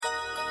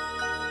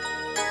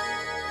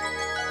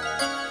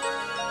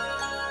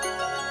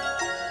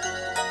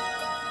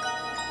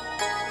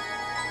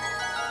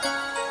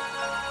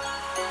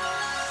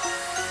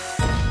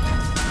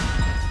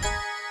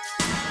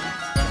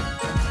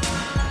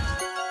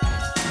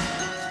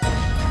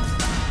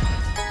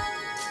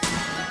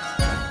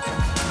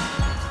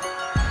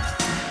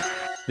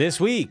This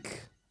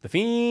week, The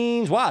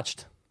Fiends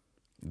watched.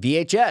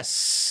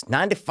 VHS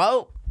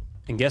 94.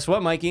 And guess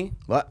what, Mikey?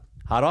 What?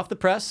 Hot off the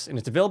press, and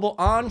it's available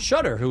on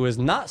Shudder, who is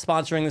not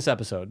sponsoring this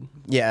episode.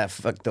 Yeah,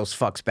 fuck, those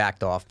fucks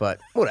backed off,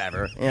 but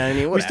whatever. You know what I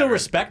mean? Whatever. We still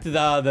respect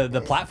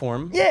the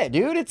platform. Yeah,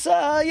 dude, it's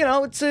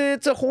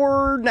it's a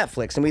horror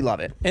Netflix, and we love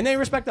it. And they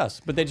respect us,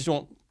 but they just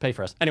won't pay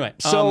for us. Anyway,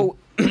 So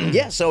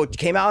so it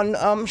came out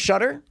on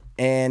Shudder,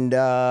 and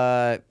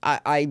I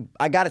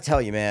got to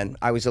tell you, man,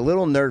 I was a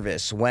little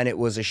nervous when it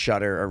was a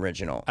Shudder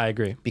original. I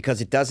agree. Because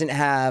it doesn't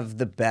have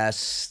the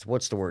best,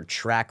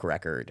 track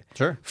record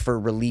Sure. for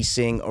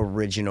releasing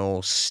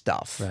original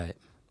stuff. Right.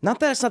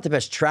 Not that it's not the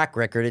best track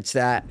record, it's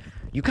that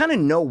you kind of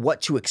know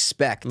what to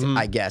expect,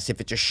 I guess,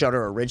 if it's a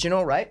Shudder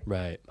original, right?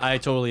 Right. I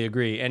totally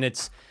agree. And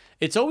it's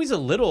always a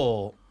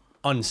little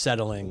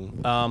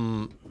unsettling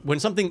when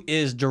something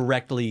is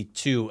directly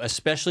to,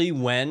 especially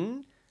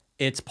when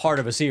it's part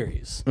of a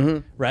series,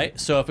 right?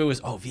 So if it was,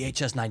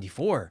 VHS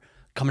 94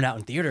 coming out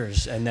in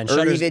theaters and then Or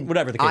Shudder's, even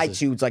whatever the case is.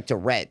 iTunes, like to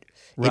Red.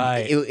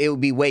 Right. It would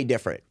be way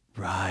different.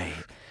 Right.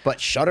 But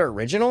Shudder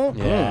original?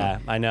 Yeah,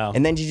 I know.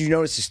 And then did you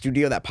notice the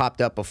studio that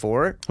popped up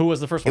before? Who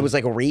was the first one? It was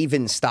like a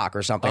Raven stock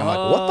or something. I'm like,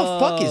 what the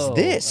fuck is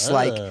this?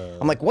 Like,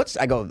 I'm like,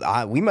 I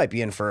go, we might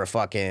be in for a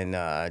fucking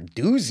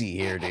doozy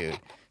here, dude.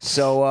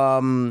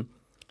 So,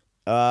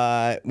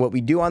 what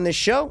we do on this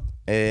show,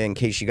 in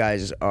case you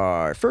guys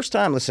are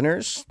first-time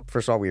listeners,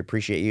 first of all, we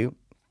appreciate you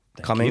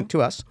coming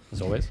to us.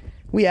 As always.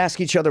 We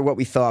ask each other what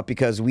we thought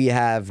because we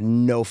have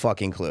no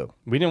fucking clue.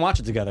 We didn't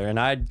watch it together, and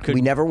I could.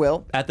 We never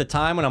will. At the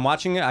time when I'm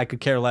watching it, I could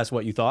care less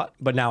what you thought,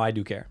 but now I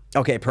do care.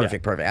 Okay,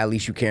 perfect. At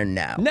least you care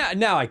now.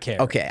 Now I care.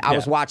 Okay, I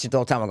was watching it the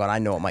whole time. I'm going, I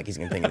know what Mikey's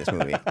going to think of this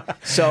movie.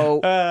 So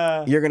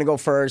you're going to go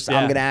first. Yeah.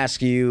 I'm going to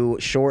ask you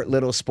short,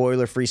 little,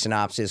 spoiler-free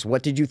synopsis.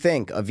 What did you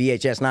think of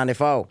VHS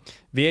 94?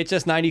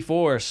 VHS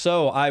 94.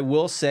 So I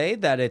will say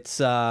that it's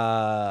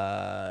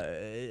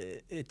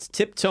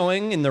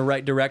tiptoeing in the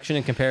right direction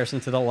in comparison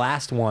to the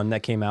last one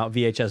that came out,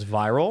 VHS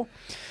Viral.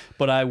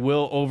 But I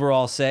will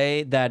overall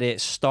say that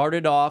it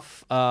started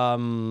off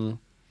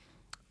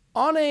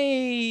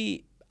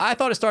I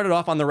thought it started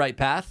off on the right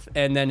path,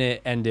 and then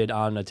it ended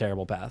on a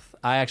terrible path.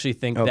 I actually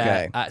think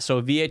that...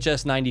 so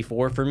VHS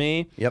 94 for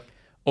me, Yep.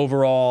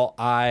 overall,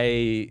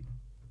 I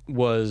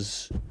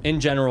was,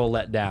 in general,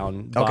 let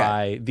down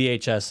by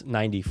VHS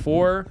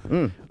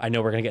 94. I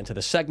know we're going to get into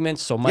the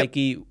segments, so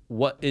Mikey,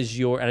 what is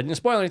your... And I didn't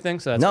spoil anything,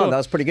 so that's cool. That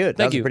was pretty good.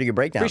 That was a pretty good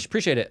breakdown.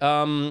 Appreciate it.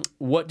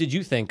 What did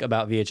you think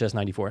about VHS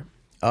 94?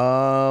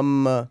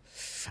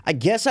 I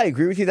guess I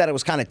agree with you that it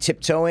was kind of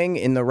tiptoeing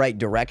in the right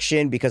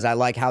direction because I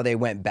like how they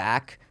went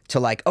back to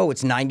like, oh,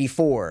 it's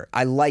 94.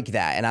 I like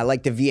that. And I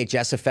like the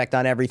VHS effect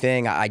on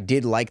everything. I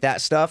did like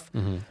that stuff.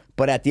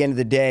 But at the end of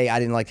the day, I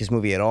didn't like this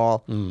movie at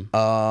all.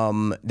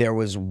 There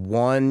was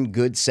one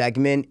good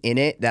segment in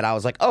it that I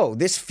was like, oh,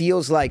 this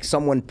feels like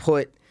someone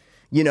put,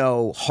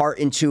 heart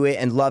into it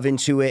and love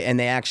into it, and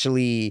they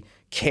actually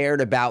cared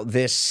about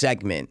this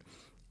segment.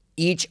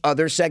 Each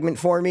other segment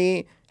for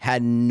me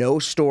had no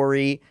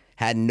story,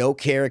 had no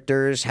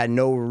characters, had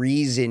no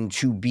reason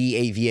to be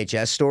a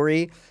VHS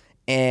story.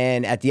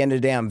 And at the end of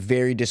the day, I'm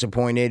very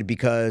disappointed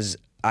because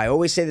I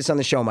always say this on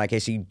the show, Mike.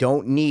 So you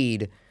don't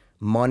need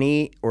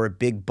money or a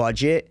big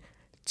budget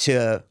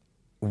to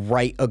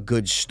write a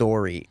good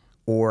story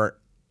or,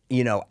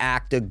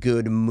 act a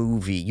good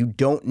movie. You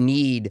don't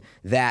need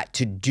that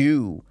to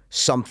do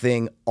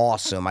something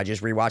awesome. I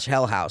just rewatched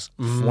Hell House,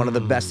 one of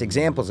the best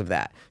examples of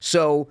that.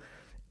 So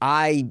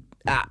I'm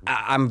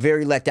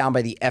very let down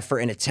by the effort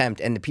and attempt,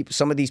 and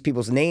some of these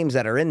people's names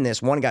that are in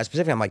this. One guy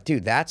specifically, I'm like,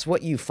 dude, that's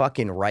what you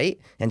fucking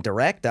write and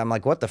direct? I'm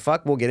like, what the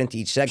fuck? We'll get into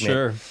each segment.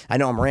 Sure. I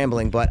know I'm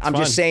rambling, but I'm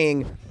just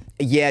saying,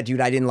 yeah, dude,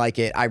 I didn't like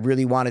it. I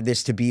really wanted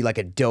this to be like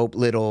a dope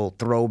little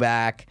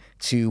throwback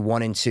to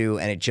 1 and 2,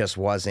 and it just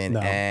wasn't. No.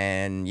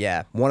 And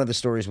yeah, one of the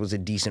stories was a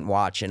decent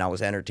watch, and I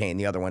was entertained.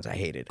 The other ones I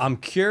hated. I'm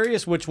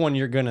curious which one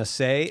you're going to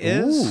say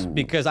is,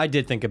 because I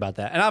did think about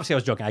that. And obviously I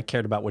was joking. I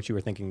cared about what you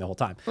were thinking the whole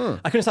time.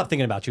 I couldn't stop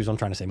thinking about you, so I'm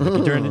trying to say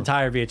during the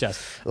entire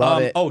VHS.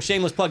 Love it. Oh,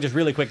 shameless plug, just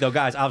really quick though,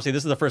 guys. Obviously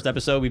this is the first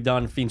episode we've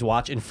done Fiends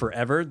Watch in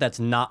forever that's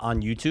not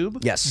on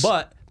YouTube. Yes.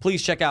 But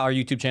please check out our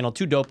YouTube channel,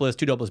 Two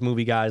Dopeless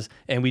Movie Guys,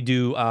 and we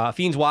do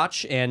Fiends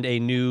Watch and a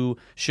new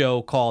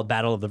show called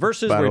Battle of the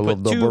Verses, where we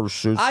put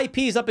two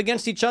IPs up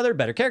against each other,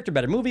 better character,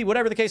 better movie,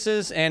 whatever the case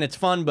is, and it's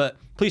fun. But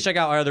please check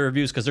out our other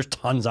reviews because there's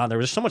tons on there.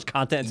 There's so much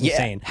content, it's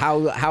insane.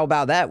 How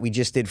about that? We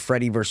just did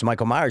Freddy vs.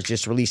 Michael Myers,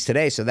 just released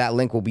today, so that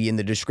link will be in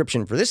the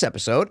description for this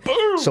episode.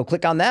 Boom. So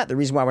click on that. The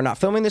reason why we're not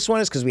filming this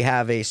one is because we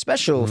have a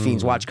special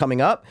Fiends Watch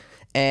coming up.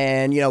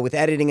 And, with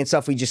editing and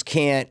stuff,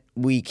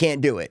 we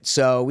can't do it.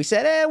 So we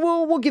said,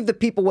 we'll give the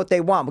people what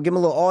they want. We'll give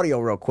them a little audio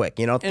real quick,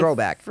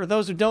 throwback. For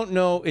those who don't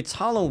know, it's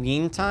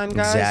Halloween time,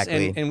 guys.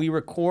 Exactly. And we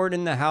record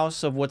in the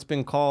house of what's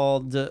been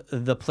called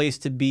the place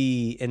to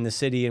be in the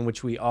city in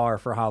which we are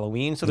for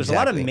Halloween. So there's a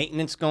lot of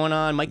maintenance going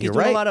on. Mikey's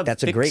doing a lot of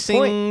That's fixings. A great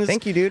point.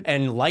 Thank you, dude.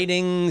 And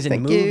lightings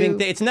and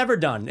moving. It's never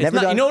done. You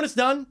know when it's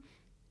done?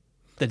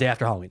 The day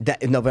after Halloween.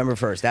 November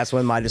 1st. That's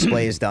when my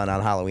display is done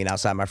on Halloween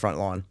outside my front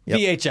lawn.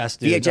 Yep. VHS,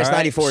 dude. VHS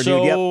 94,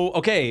 dude. Yep.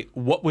 Okay,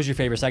 what was your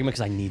favorite segment?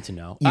 Because I need to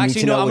know. You need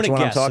to know which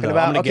one I'm talking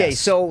about? Okay,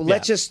 so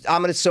let's just,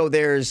 so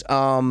there's...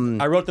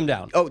 I wrote them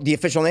down. Oh, the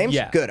official names?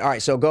 Yeah. Good. All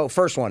right, so go.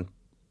 First one.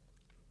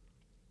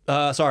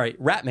 Sorry,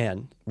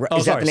 Ratman.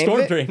 Is that the name Storm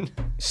of it? Drain.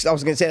 I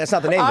was going to say that's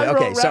not the name of it.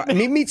 Okay,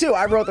 sorry. Me too.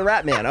 I wrote the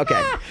Ratman.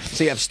 Okay.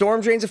 So you have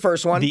Storm Drain's the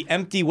first one. The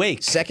Empty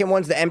Wake. Second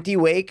one's The Empty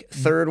Wake.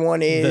 Third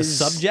one is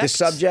The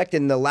Subject.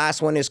 And the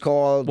last one is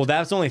called... Well,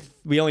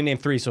 we only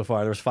named 3 so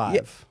far. There's 5.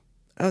 Yeah.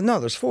 Oh, no,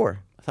 there's 4.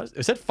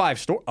 It said 5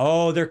 story.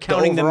 Oh, they're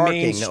counting the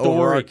main story.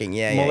 Overarching,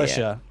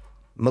 Militia.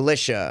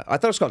 Militia. I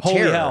thought it was called Holy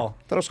Terror. Hell.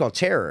 I thought it was called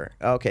Terror.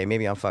 Okay,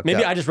 maybe I'm fucked up.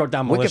 Maybe I just wrote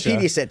down Militia.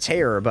 Wikipedia said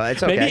Terror, but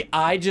it's okay. Maybe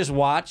I just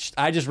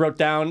wrote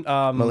down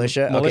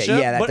Militia. Okay,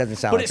 yeah, that doesn't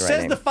sound like the right name. But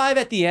it says the 5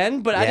 at the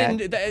end, but I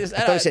didn't. I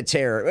thought it said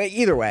Terror.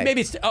 Either way.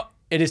 Maybe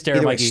it is Terror,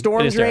 Either way, Mikey.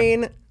 Storm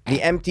Drain,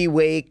 The Empty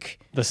Wake,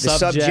 The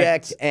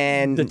Subject,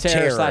 and the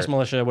Terror /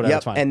 Militia, whatever.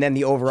 It's fine. And then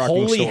the overarching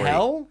Holy story.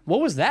 Hell?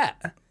 What was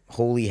that?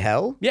 Holy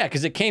Hell? Yeah,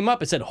 because it came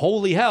up. It said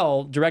Holy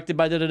Hell, directed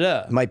by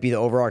da-da-da. Might be the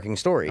overarching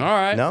story. All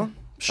right. No?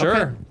 Sure.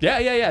 Okay.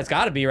 Yeah. It's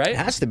got to be, right? It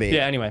has to be.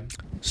 Yeah, anyway.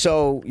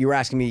 So you were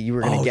asking me, you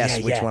were going to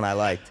guess which one I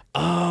liked.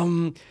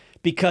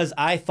 Because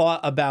I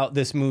thought about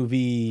this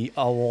movie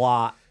a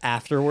lot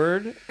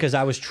afterward, because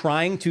I was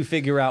trying to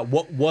figure out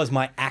what was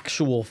my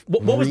actual...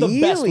 What was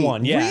the best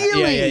one? Yeah.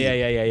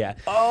 Really? Yeah.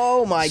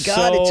 Oh my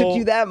God, it took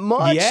you that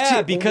much?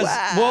 Yeah, because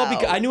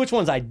I knew which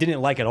ones I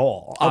didn't like at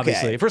all,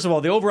 obviously. Okay. First of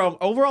all, the overall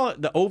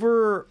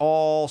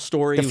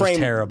story was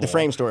terrible. The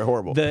frame story,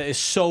 horrible. It's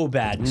so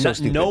bad. So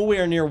stupid.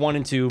 Nowhere near 1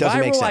 and 2. Doesn't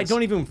make Viral, sense. I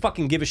don't even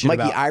fucking give a shit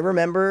Mikey, about. I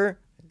remember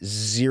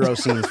 0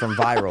 scenes from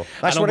Viral.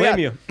 I don't blame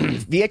you.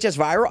 VHS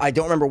Viral, I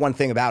don't remember one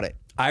thing about it.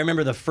 I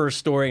remember the first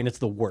story, and it's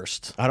the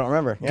worst. I don't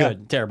remember. Yeah.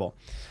 Good. Terrible.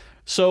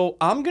 So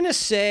I'm going to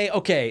say,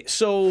 okay,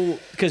 so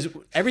because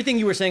everything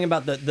you were saying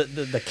about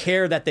the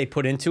care that they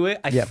put into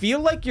it, I feel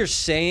like you're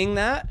saying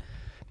that,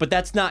 but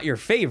that's not your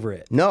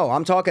favorite. No,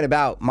 I'm talking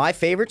about my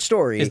favorite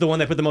story. Is the one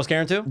they put the most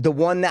care into? The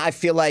one that I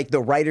feel like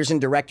the writers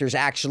and directors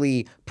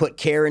actually put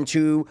care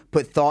into,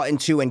 put thought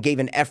into, and gave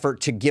an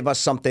effort to give us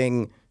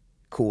something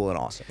cool and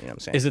awesome. You know what I'm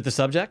saying? Is it The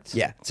Subject?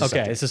 Yeah.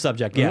 It's The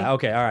Subject. Yeah. Mm-hmm.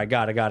 Okay. All right.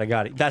 Got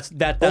it. That's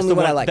only the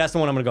one I like. That's the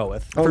one I'm gonna go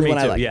with. Only for me one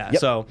too. I like. Yeah. Yep.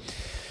 So,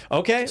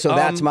 okay. So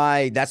that's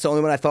the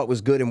only one I thought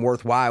was good and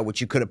worthwhile. Which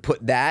you could have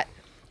put that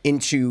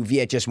into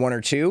VHS 1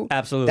 or 2.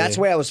 Absolutely. That's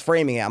the way I was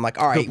framing it. I'm like,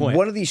 all right,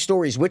 one of these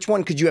stories, which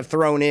one could you have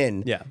thrown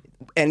in? Yeah.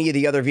 Any of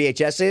the other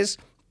VHSs?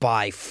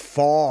 By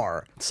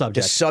far,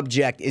 Subject. The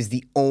Subject is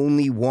the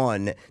only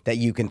one that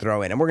you can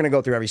throw in, and we're gonna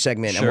go through every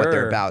segment and what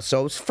they're about.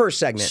 So first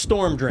segment,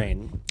 Storm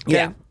Drain. Okay?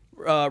 Yeah.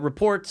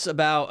 Reports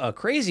about a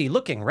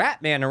crazy-looking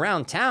rat man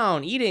around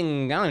town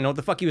eating, I don't even know what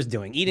the fuck he was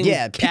doing, eating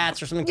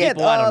cats or something. I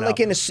don't know. Like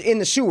in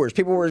the sewers,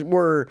 people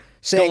were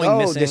saying,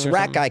 Going this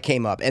rat guy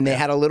came up, and they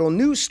had a little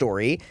news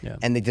story,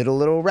 and they did a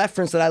little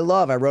reference that I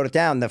love. I wrote it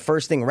down. The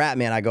first thing,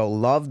 Ratman, I go,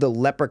 love the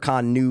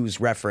Leprechaun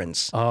news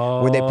reference,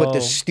 where they put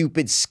the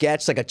stupid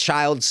sketch, like a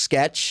child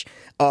sketch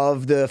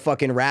of the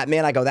fucking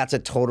Ratman. I go, that's a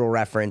total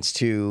reference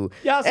to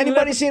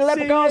anybody seen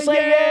Leprechaun?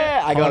 Say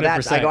yeah. I go,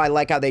 100%. I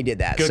like how they did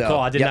that. Good call.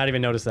 I did not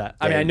even notice that.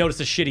 I mean, I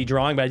noticed a shitty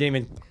drawing, but I didn't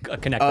even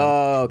connect them.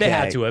 Okay. They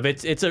had to have.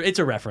 It's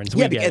a reference.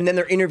 Yeah, and then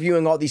they're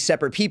interviewing all these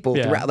separate people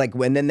throughout, like,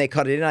 and then they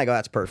cut it in. I go,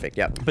 that's perfect.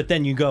 Yep. But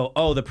then you go,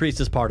 oh, the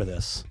priest is part of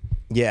this.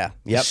 Yeah.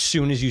 Yep. As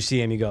soon as you see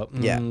him, you go,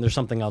 there's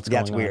something else going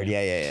on. That's weird.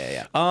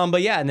 Yeah.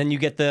 But yeah, and then you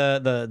get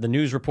the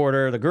news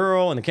reporter, the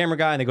girl, and the camera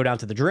guy, and they go down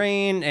to the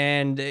drain,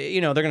 and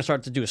they're gonna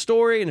start to do a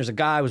story, and there's a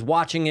guy who's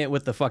watching it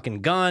with the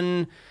fucking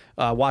gun,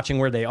 watching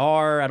where they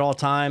are at all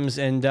times,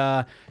 and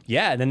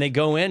then they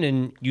go in,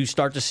 and you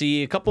start to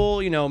see a couple,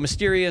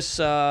 mysterious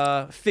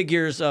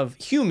figures of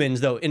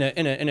humans though in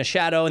a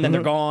shadow, and then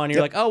they're gone. And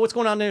you're like, oh, what's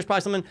going on? There's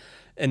probably something,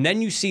 and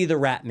then you see the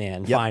Rat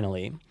Man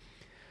finally.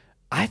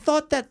 I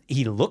thought that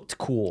he looked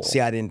cool.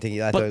 See, I didn't think.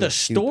 But the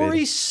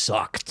story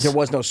sucked. There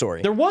was no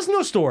story. There was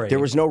no story. There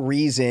was no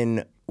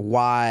reason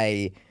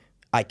why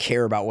I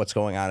care about what's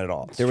going on at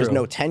all. There was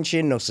no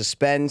tension, no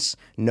suspense,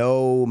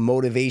 no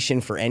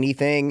motivation for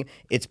anything.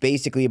 It's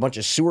basically a bunch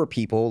of sewer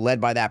people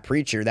led by that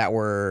preacher that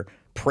were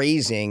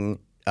praising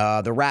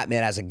the Rat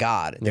Man as a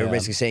god. They were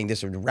basically saying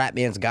this Rat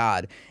Man's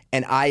god.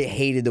 And I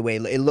hated the way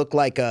it looked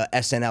like a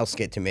SNL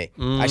skit to me.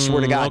 I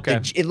swear to God,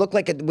 it looked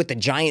like with the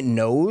giant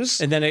nose.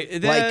 And then,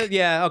 I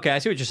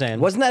see what you're saying.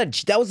 Wasn't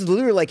that was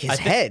literally like his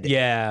head?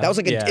 Yeah, that was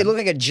like it looked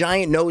like a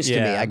giant nose to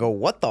me. I go,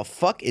 what the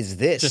fuck is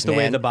this? Just the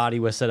way the body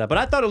was set up. But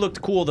I thought it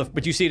looked cool.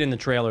 But you see it in the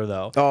trailer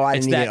though. Oh, I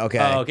didn't even. Okay.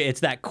 Oh, okay.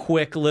 It's that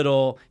quick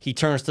little. He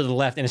turns to the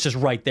left and it's just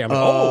right there. I'm like,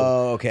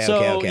 okay.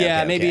 So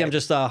okay, maybe I'm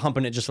just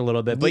humping it just a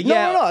little bit. But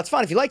no, it's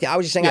fine if you liked it. I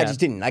was just saying I just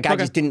didn't. Like I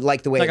just didn't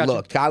like the way it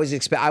looked.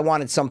 I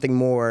wanted something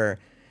more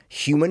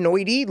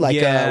humanoidy, like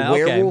a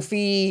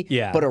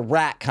werewolfy, but a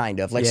rat kind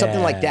of, like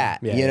something like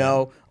that. You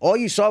know, all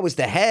you saw was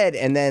the head,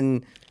 and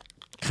then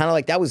kind of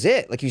like that was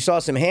it. Like you saw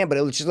some hand, but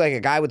it was just like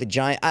a guy with a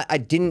giant.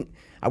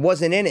 I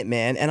wasn't in it,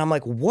 man. And I'm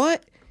like,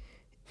 what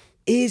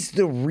is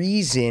the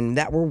reason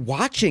that we're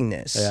watching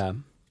this? Yeah.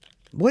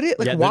 What it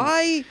like? Yeah,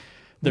 why?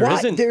 there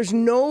isn't. There's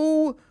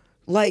no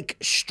like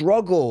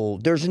struggle.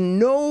 There's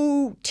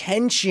no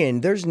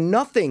tension. There's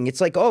nothing.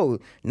 It's like, oh,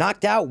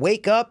 knocked out,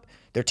 wake up,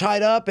 they're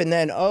tied up, and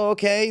then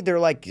okay, they're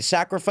like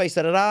sacrificed,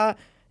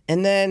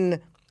 and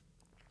then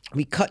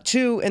we cut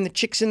to, and the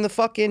chick's in the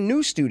fucking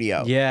news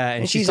studio. Yeah,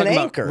 and she's an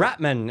anchor.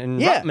 Ratman and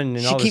Rutman and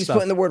all she this keeps stuff.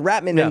 putting the word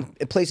Ratman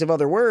in place of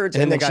other words,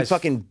 and then she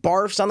fucking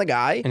barfs on the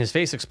guy, and his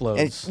face explodes.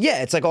 And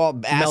it's like all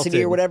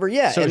acidy or whatever.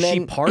 Yeah. So and is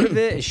then, she part of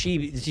it? Did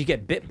she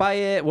get bit by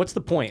it? What's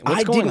the point?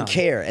 What's I going didn't on?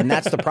 care, and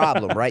that's the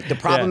problem, right? The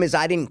problem is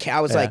I didn't care.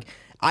 I was like,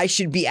 I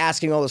should be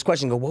asking all those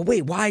questions. Go, well,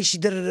 wait, why is she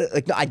da-da-da?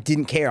 Like, no, I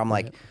didn't care. I'm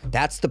like,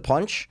 that's the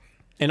punch.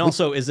 And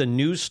also, is a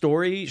news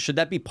story, should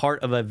that be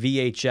part of a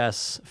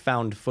VHS,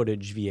 found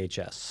footage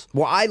VHS?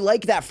 Well, I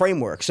like that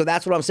framework. So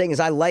that's what I'm saying is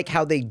I like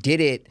how they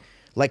did it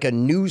like a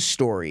news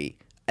story.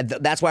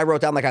 That's why I wrote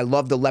down, like, I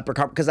love the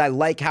Leprechaun, because I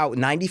like how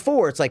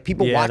 94, it's like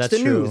people watch the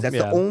news. That's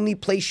the only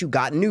place you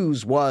got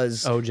news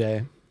was...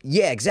 OJ.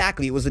 Yeah,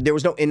 exactly. There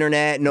was no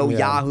internet, no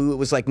Yahoo. It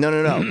was like,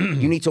 no.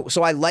 You need to.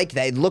 So I like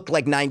that. It looked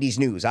like 90s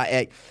news.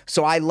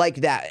 So I like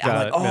that.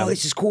 I'm like,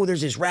 this is cool.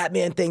 There's this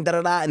Ratman thing,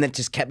 and then it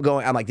just kept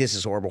going. I'm like, this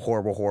is horrible.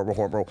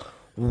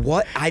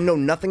 What? I know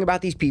nothing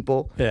about these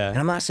people. Yeah. And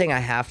I'm not saying I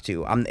have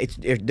to.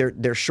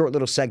 They're short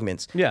little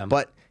segments. Yeah.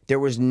 But there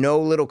was no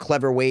little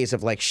clever ways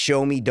of like,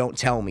 show me, don't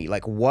tell me.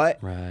 Like what?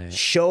 Right.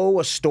 Show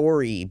a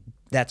story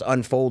that's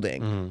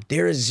unfolding.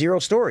 There is zero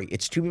story.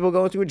 It's two people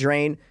going through a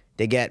drain.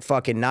 They get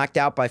fucking knocked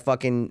out by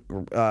fucking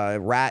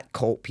rat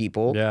cult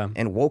people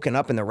and woken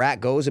up, and the rat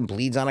goes and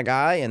bleeds on a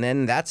guy, and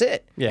then that's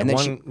it. Yeah, and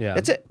then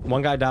that's it.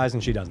 One guy dies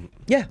and she doesn't.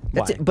 Yeah,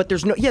 that's it. But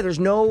there's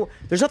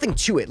nothing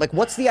to it. Like,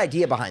 what's the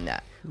idea behind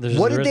that?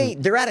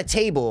 They're at a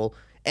table,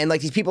 and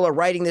like these people are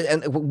writing this,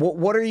 and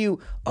what are you?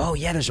 Oh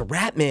yeah, there's a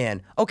rat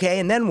man. Okay,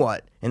 and then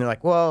what? And they're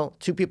like, well,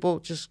 two people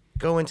just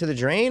go into the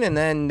drain, and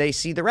then they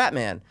see the rat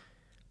man.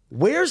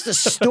 Where's the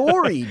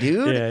story,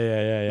 dude?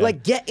 Yeah.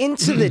 Like, get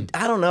into the...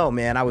 I don't know,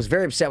 man. I was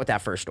very upset with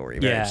that first story.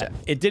 Very upset.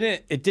 It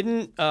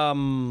didn't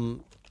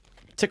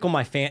tickle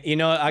my fan. You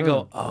know, I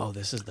go, oh,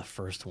 this is the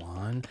first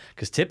one.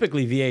 Because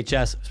typically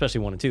VHS, especially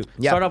 1 and 2,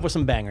 start off with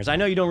some bangers. I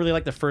know you don't really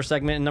like the first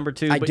segment in number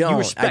 2, but you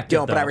respect it,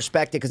 but I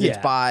respect it because it's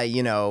by,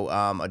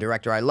 a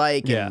director I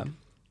like. Yeah.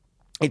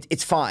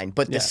 It's fine,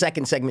 but the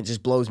second segment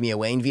just blows me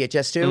away in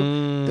VHS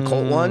 2. The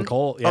Colt one.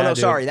 Colt, oh, no,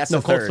 sorry. That's the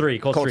third.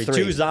 Colt 3.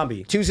 2's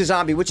zombie. 2's a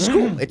zombie, which is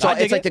cool. It's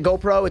like the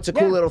GoPro. It's a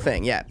cool little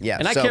thing. Yeah.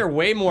 And I care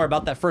way more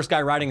about that first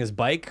guy riding his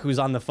bike who's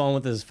on the phone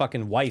with his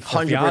fucking wife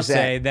or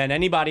fiance than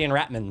anybody in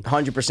Ratman.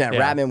 100%. Yeah.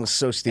 Ratman was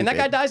so stupid. And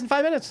that guy dies in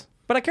 5 minutes.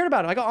 But I cared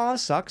about him. I go, oh,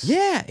 this sucks.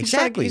 Yeah,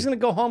 exactly. He's going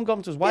to go home to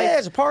his wife. Yeah,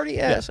 it's a party.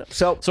 Yeah.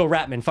 So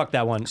Ratman, fuck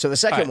that one. So the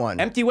second one.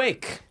 Empty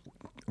Wake.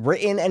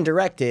 Written and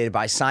directed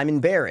by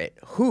Simon Barrett,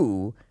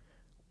 who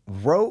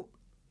wrote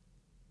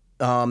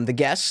The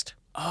Guest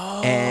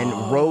and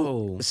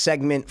wrote a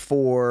segment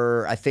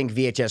for, I think,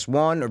 VHS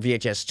 1 or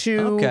VHS 2.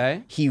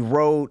 Okay. He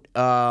wrote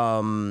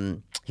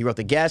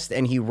The Guest,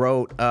 and he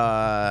wrote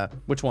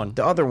which one?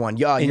 The other one.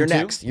 Yeah, You're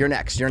Next. You're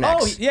Next.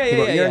 Oh, yeah.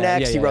 He wrote You're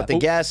Next. He wrote The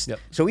Oop. Guest. Yep.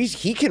 So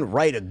he can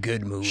write a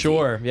good movie.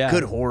 Sure, yeah.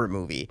 Good horror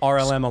movie.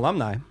 RLM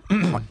alumni.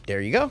 There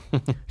you go.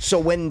 So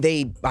when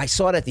I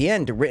saw it at the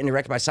end, written and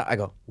directed by Simon, I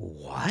go,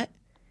 what?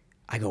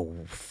 I go,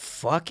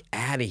 fuck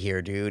out of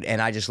here, dude.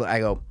 And I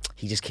go,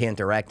 he just can't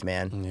direct,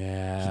 man.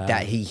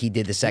 Yeah. He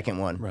did the second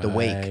one, right. The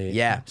Wake.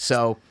 Yeah.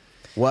 So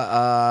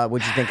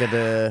what'd you think of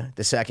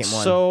the second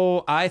one?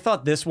 So I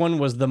thought this one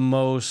was the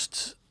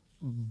most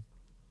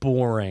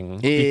boring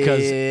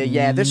because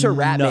this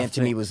Ratman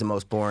to me was the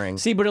most boring.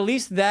 See, but at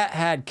least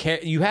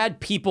that you had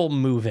people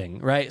moving,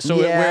 right? So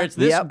where it's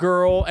this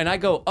girl, and I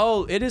go,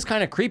 oh, it is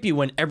kind of creepy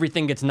when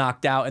everything gets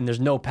knocked out and there's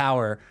no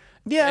power.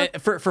 Yeah.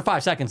 For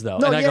 5 seconds though.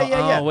 No, and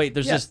I go, wait,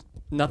 there's just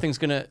nothing's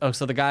gonna. Oh,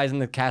 so the guy's in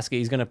the casket.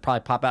 He's gonna probably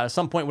pop out at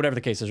some point, whatever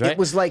the case is, right? It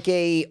was like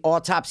a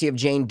Autopsy of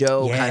Jane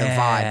Doe kind of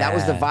vibe. That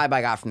was the vibe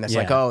I got from this.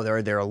 Like, oh,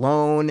 they're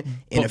alone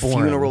in a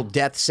funeral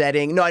death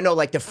setting. No, I know,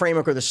 like the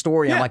framework of the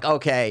story. Yeah. I'm like,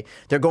 okay,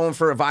 they're going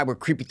for a vibe where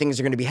creepy things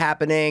are going to be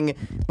happening,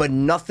 but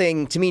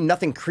nothing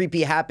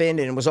creepy happened,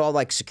 and it was all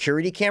like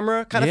security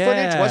camera kind of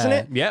footage, wasn't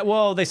it? Yeah.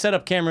 Well, they set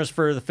up cameras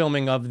for the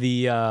filming of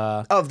the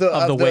wake of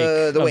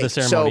the ceremony.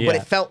 So, but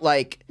it felt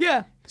like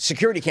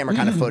security camera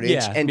kind of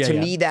footage, and to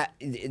me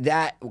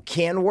that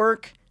can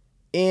work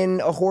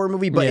in a horror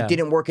movie, but it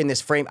didn't work in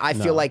this frame. I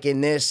feel like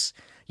in this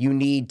you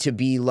need to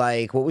be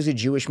like, what was a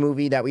Jewish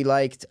movie that we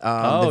liked?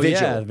 The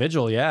Vigil. Yeah,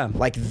 Vigil, yeah.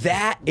 Like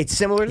that, it's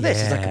similar to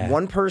this. It's like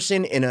one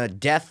person in a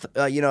death,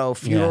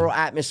 funeral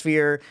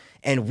atmosphere,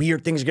 and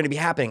weird things are going to be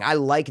happening. I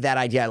like that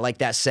idea. I like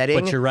that setting.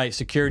 But you're right.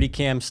 Security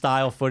cam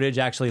style footage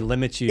actually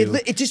limits you.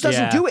 It just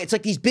doesn't do it. It's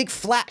like these big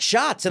flat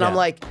shots, and I'm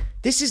like,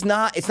 this is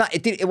not. It's not.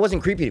 It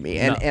wasn't creepy to me,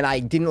 and I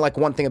didn't like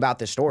one thing about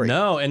this story.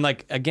 No, and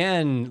like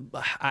again,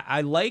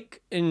 I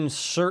like in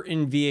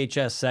certain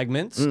VHS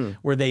segments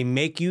where they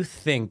make you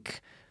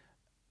think,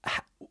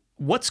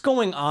 what's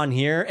going on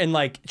here, and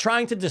like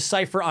trying to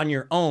decipher on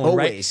your own.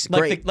 Always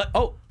right? great.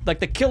 like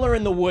the Killer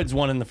in the Woods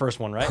one in the first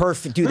one, right?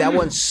 Perfect, dude. That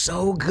one's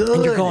so good.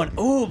 And you're going,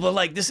 ooh, but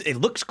like this, it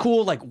looks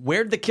cool. Like,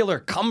 where'd the killer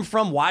come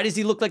from? Why does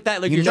he look like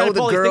that? Like, you you're know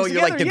the girl.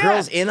 You're like, the yeah.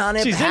 girl's in on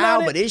it. She's How? in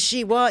on it. But is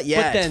she what?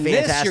 Yeah, but then it's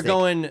fantastic. this, you're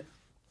going,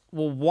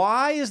 well,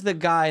 why is the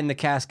guy in the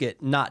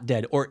casket not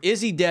dead? Or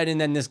is he dead?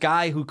 And then this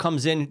guy who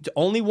comes in,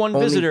 only one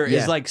visitor,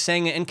 is like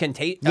saying an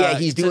incantation. Yeah,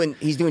 he's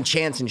doing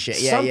chants and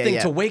shit. Yeah, something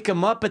to wake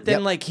him up, but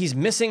then like he's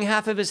missing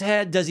half of his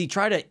head. Does he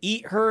try to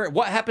eat her?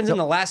 What happens in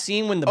the last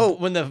scene when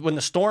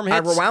the storm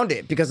hits? I rewound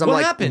it because I'm what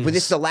like, happens? but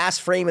this is the last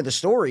frame of the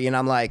story, and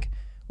I'm like,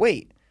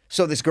 wait.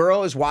 So this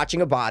girl is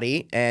watching a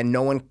body, and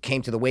no one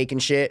came to the wake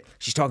and shit.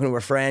 She's talking to her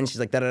friend. She's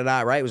like,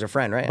 da-da-da, right? It was her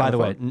friend, right? By the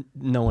way,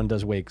 no one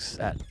does wakes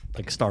at,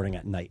 like, starting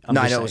at night.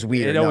 No, I know, it was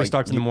weird. It always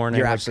starts in the morning.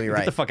 You're like, absolutely right.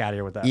 Get the fuck out of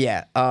here with that.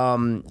 Yeah.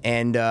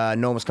 And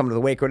no one was coming to the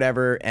wake or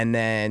whatever, and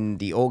then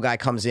the old guy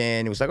comes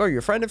in. He was like, oh, you're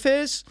a friend of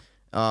his?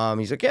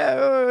 He's like,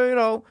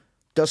 yeah,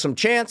 does some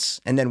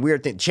chants, and then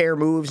weird chair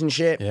moves and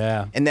shit.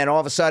 Yeah. And then all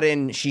of a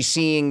sudden, she's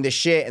seeing the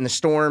shit, and the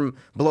storm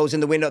blows in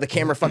the window. The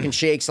camera fucking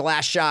shakes. The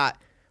last shot,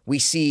 we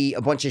see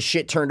a bunch of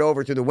shit turned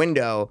over through the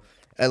window,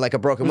 like a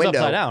broken window.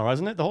 Upside down,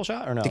 wasn't it? The whole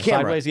shot, or no? The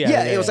camera. Sideways?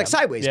 Yeah, it was like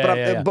sideways.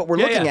 Yeah, but we're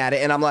looking at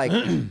it, and I'm like,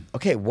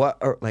 okay, what?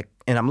 Or like,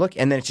 and I'm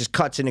looking, and then it just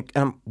cuts, and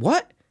I'm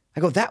what? I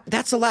go,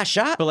 that's the last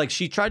shot. But like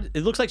she tried.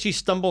 It looks like she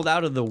stumbled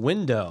out of the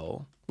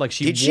window. Like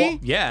she did she?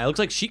 Yeah, it looks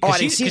like she. Oh, I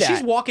didn't see that.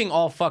 She's walking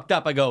all fucked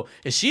up. I go,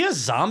 is she a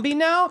zombie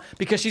now?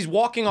 Because she's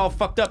walking all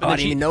fucked up. And Oh, then I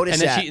didn't even notice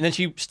that. And then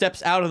she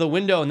steps out of the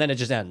window, and then it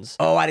just ends.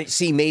 Oh, I didn't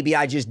see. Maybe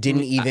I just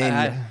didn't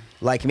even.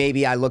 Like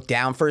maybe I looked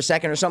down for a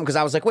second or something because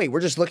I was like, wait, we're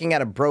just looking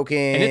at a broken.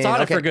 And it's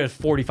on it for a good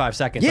 45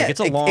 seconds. Yeah, like,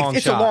 it's a long shot.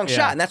 It's a long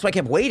shot, and that's why I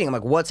kept waiting. I'm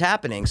like, what's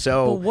happening?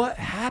 So. But what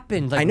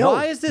happened? Like, I know.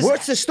 Why is this?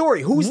 What's the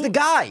story? Who's the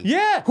guy?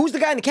 Yeah. Who's the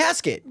guy in the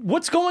casket?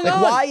 What's going Like,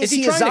 on? why is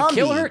he a trying to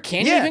kill zombie? her?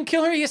 Can he even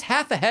kill her? He has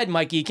half a head,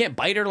 Mikey. He can't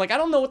bite her. Like, I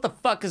don't know what the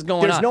fuck is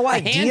going on. There's no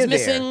idea The hand's there.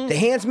 missing. The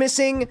hand's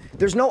missing.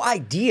 There's no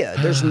idea.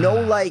 There's no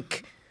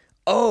like,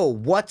 oh,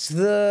 what's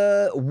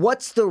the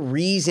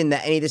reason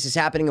that any of this is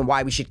happening and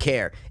why we should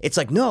care? It's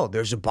like, no,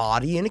 there's a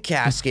body in a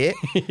casket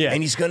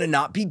and he's gonna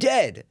not be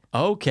dead.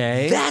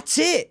 Okay. That's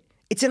it.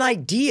 It's an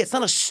idea. It's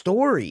not a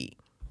story.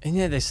 And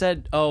yeah, they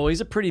said, oh,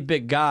 he's a pretty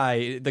big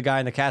guy, the guy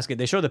in the casket.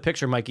 They show the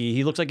picture, Mikey.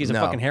 He looks like he's a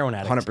fucking heroin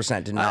addict.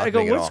 100% did not I look go,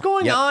 big at what's all.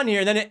 going on here?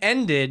 And then it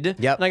ended.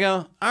 Yep. And I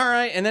go, all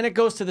right. And then it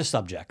goes to the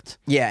subject.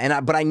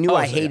 Yeah, but I knew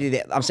I hated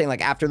it. I'm saying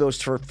like after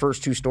those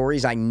first two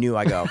stories, I knew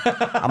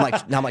I'm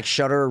like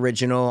Shudder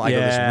Original. I go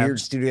this weird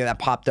studio that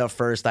popped up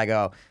first. I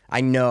go, I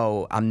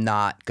know I'm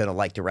not gonna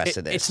like the rest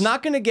of this. It's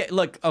not gonna get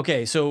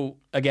okay. So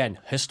again,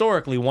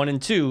 historically, 1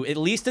 and 2, at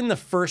least in the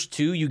first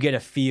 2, you get a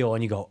feel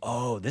and you go,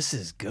 oh, this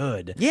is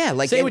good. Yeah,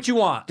 like say what you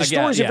want. The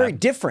stories are very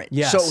different.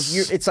 Yes. So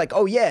it's like,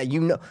 oh yeah,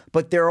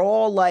 but they're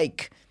all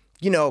like.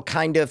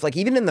 Kind of like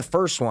even in the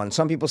first one,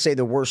 some people say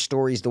the worst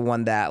story is the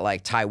one that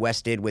like Ty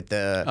West did with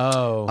the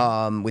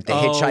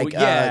hitchhike,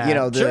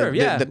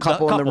 the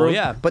couple in the room.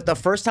 Yeah. But the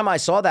first time I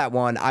saw that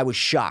one, I was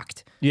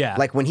shocked. Yeah.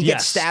 Like when he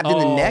gets stabbed in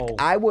the neck,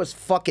 I was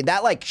fucking,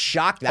 that like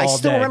shocked me. I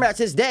still remember that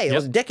to this day. It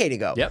was a decade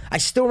ago. Yep. I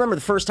still remember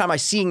the first time I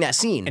seen that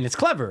scene. And it's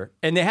clever.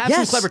 And they have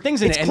some clever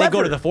things in it. And they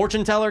go to the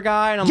fortune teller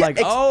guy, and I'm like,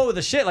 oh,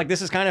 the shit. Like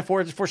this is kind of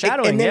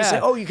foreshadowing. And then it's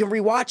like, oh, you can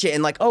rewatch it.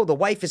 And like, oh, the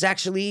wife is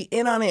actually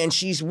in on it and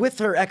she's with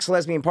her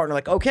ex-lesbian partner.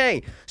 Like,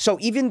 okay. So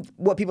even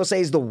what people say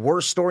is the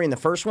worst story in the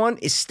first one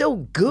is still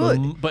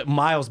good. But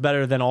miles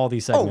better than all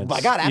these segments. Oh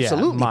my God,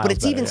 absolutely. But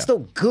it's even still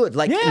good.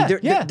 Like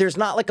there's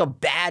not like a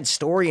bad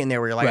story in there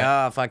where you're like,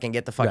 oh, fucking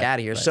get the fuck out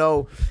of here.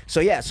 So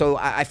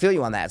I feel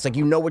you on that. It's like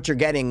what you're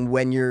getting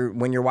when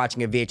you're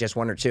watching a VHS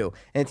 1 or 2.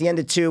 And at the end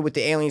of 2 with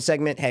the alien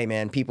segment, hey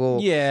man, people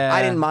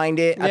I didn't mind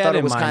it. I thought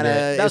it was kind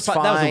of that was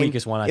the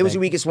weakest one. It was the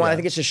weakest one. I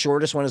think it's the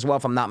shortest one as well,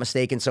 if I'm not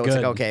mistaken. So it's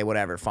like, okay,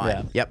 whatever,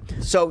 fine. Yeah.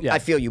 Yep. So I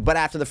feel you. But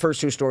after the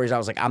first 2 stories, I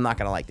was like, I'm not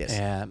gonna like this.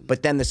 Yeah.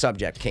 But then the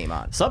subject came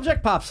on.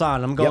 Subject pops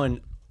on. I'm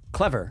going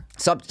clever.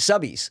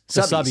 Subbies.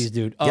 The subbies,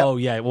 dude. Yep. Oh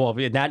yeah, well,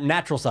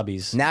 natural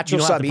subbies.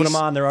 Natural you don't subbies. have to put them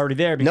on; they're already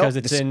there because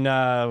it's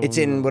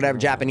in whatever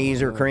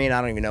Japanese or Korean.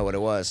 I don't even know what it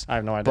was. I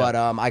have no idea. But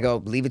I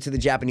go leave it to the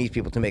Japanese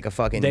people to make a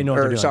fucking. They know what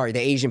they're doing. Sorry, the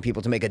Asian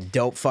people to make a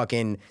dope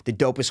fucking the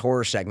dopest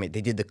horror segment.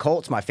 They did the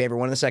Cult's my favorite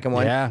one in the second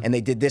one, and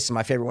they did this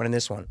my favorite one in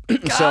this one.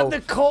 God,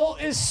 the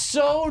Cult is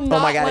so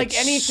not like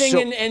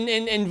anything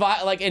in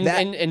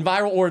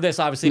viral or this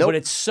obviously, but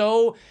it's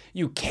so.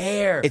 You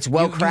care. It's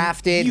well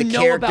crafted. The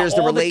characters,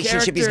 the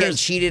relationship, he's getting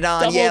cheated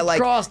on. Yeah, like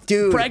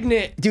dude,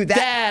 pregnant, dude,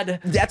 dad.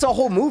 That's a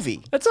whole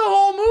movie. That's a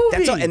whole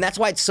movie. And that's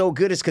why it's so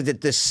good is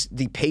because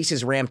the pace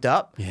is ramped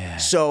up. Yeah.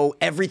 So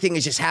everything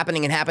is just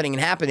happening and happening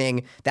and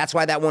happening. That's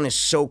why that one is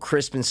so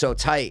crisp and so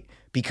tight.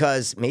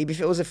 Because maybe if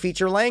it was a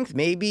feature length,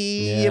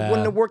 maybe it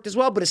wouldn't have worked as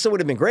well, but it still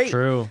would have been great.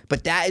 True.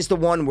 But that is the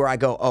one where I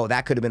go, oh,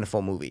 that could have been a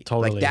full movie.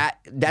 Totally. Like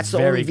that's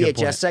the only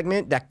VHS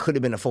segment that could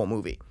have been a full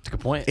movie. That's a good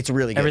point. It's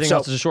really good. Everything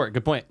else is a short.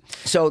 Good point.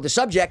 So the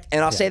subject,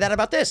 and I'll say that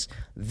about this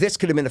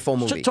could have been a full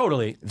movie.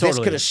 Totally. This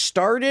could have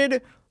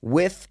started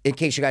with, in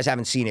case you guys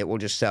haven't seen it, we'll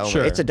just tell.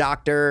 Sure. It's a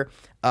doctor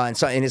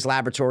in his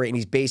laboratory, and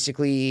he's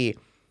basically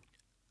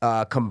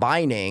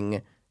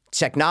combining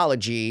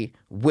technology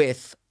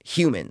with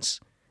Humans.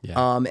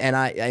 Yeah. And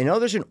I know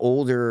there's an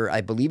older,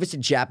 I believe it's a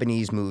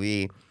Japanese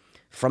movie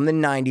from the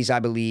 90s, I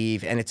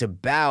believe, and it's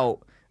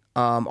about,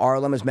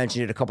 Arlem has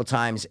mentioned it a couple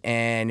times,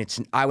 and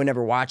I would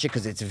never watch it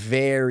because it's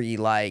very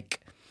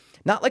like,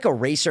 not like a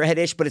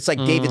Eraserhead-ish, but it's like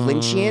David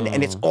Lynchian,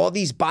 and it's all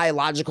these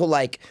biological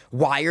like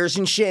wires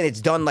and shit, and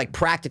it's done like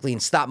practically in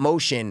stop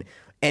motion.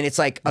 And it's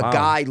like a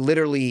guy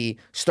literally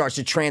starts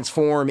to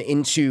transform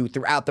into,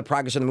 throughout the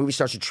progress of the movie,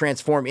 starts to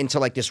transform into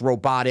like this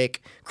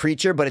robotic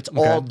creature, but it's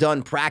all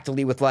done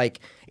practically with like,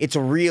 it's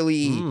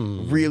really,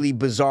 really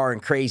bizarre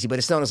and crazy, but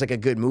it's known as like a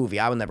good movie.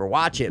 I would never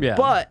watch it. Yeah.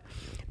 But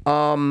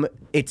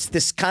it's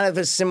this kind of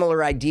a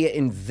similar idea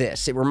in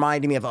this. It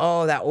reminded me of,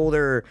 that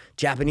older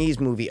Japanese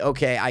movie.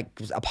 Okay, I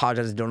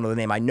apologize, I don't know the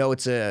name. I know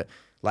it's a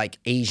like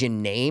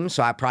Asian name,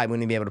 so I probably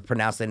wouldn't be able to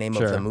pronounce the name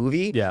of the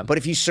movie. Yeah. But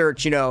if you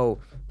search,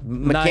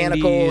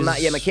 mechanical,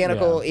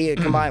 90s,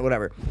 combined,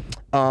 whatever.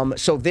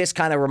 So this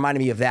kind of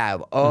reminded me of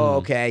that.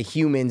 Okay,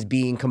 humans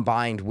being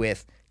combined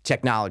with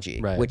technology,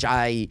 which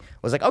I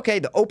was like, okay,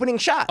 the opening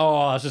shot. Oh,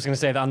 I was just gonna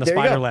say that on the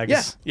spider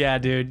legs. Yeah,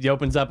 dude. He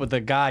opens up with the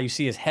guy. You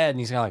see his head, and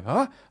he's kind of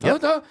like,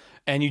 huh?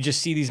 And you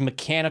just see these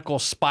mechanical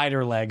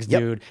spider legs,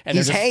 dude. And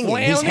he's hanging.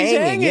 He's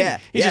hanging. Yeah.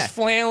 He's just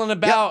flailing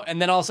about,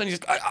 and then all of a sudden he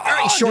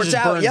just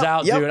burns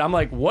out, dude. I'm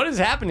like, what is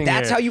happening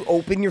That's here? how you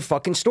open your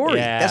fucking story.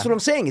 Yeah. That's what I'm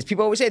saying. Is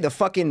people always say the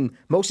fucking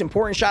most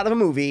important shot of a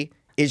movie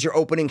is your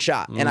opening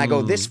shot. And I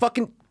go, this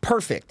fucking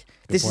perfect.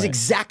 This is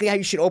exactly how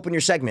you should open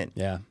your segment.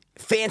 Yeah.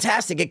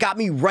 Fantastic. It got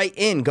me right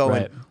in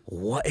going,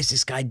 what is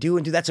this guy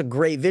doing? Dude, that's a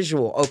great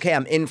visual. Okay,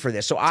 I'm in for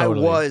this. So I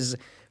was...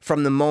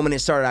 From the moment it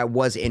started, I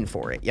was in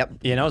for it. Yep.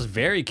 Yeah, and I was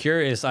very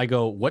curious. I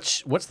go,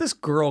 what's this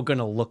girl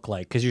gonna look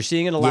like? Because you're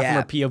seeing it a lot from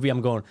her POV.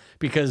 I'm going,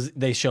 because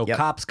they show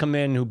cops come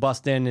in who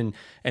bust in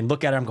and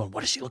look at her. I'm going,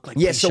 what does she look like?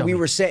 Yeah, so we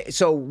were saying,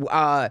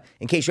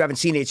 in case you haven't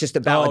seen it, it's just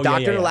about a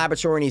doctor in a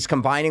laboratory, and he's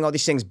combining all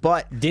these things,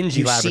 but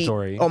dingy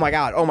laboratory. Oh my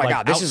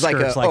God. This is like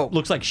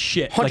looks like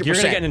shit. 100%. Like you're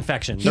gonna get an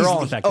infection. They're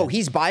all infected.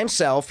 He's by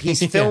himself.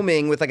 He's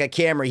filming with like a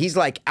camera. He's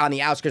like on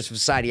the outskirts of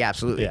society,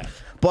 absolutely. Yeah.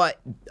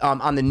 But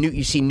on the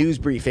you see news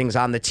briefings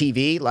on the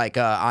TV, like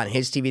on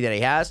his TV that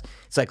he has.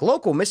 It's like,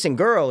 local missing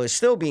girl is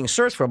still being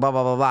searched for, blah,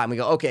 blah, blah, blah. And we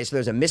go, okay, so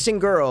there's a missing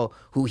girl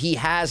who he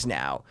has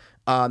now.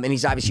 And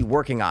he's obviously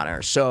working on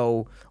her.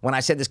 So when I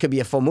said this could be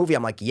a full movie,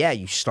 I'm like, yeah,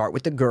 you start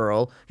with the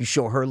girl, you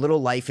show her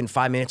little life in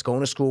 5 minutes, going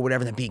to school,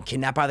 whatever, then being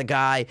kidnapped by the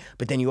guy,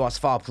 but then you also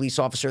follow a police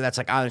officer that's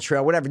like on the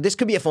trail, whatever. This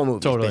could be a full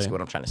movie, is basically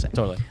what I'm trying to say.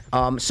 Totally.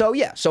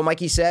 So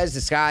Mikey says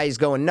this guy is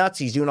going nuts.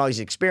 He's doing all these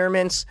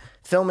experiments,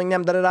 filming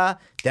them, da-da-da.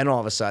 Then all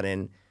of a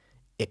sudden,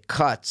 it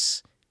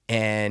cuts,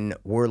 and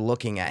we're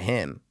looking at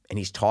him, and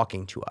he's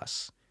talking to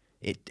us.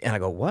 And I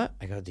go, what?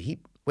 I go,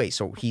 wait,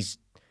 so he's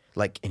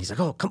like, and he's like,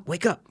 oh, come,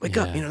 wake up.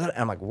 And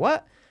I'm like,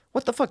 what?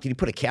 What the fuck? Did he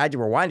put I had to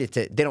rewind it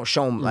they don't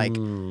show him like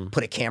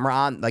put a camera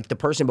on like the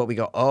person, but we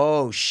go,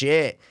 oh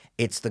shit,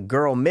 it's the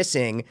girl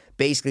missing.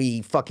 Basically,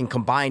 he fucking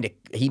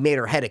he made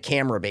her head a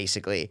camera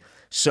basically.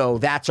 So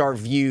that's our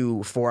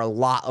view for a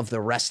lot of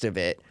the rest of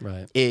it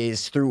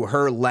is through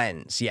her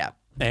lens. Yeah.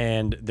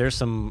 And there's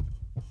some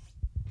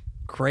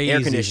crazy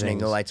air conditioning,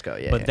 things. The lights go,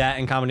 but that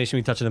in combination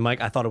with touching the mic,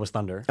 I thought it was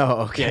thunder.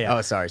 Oh, okay. Yeah.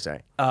 Oh, sorry.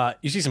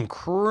 You see some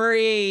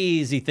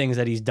crazy things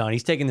that he's done.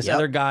 He's taking this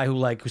other guy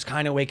who's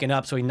kind of waking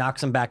up, so he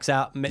knocks him back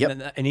out,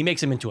 and he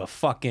makes him into a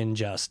fucking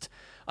just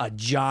a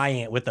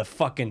giant with a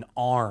fucking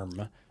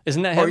arm.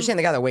 Isn't that him? Oh, you're saying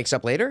the guy that wakes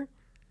up later?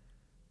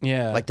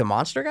 Yeah, like the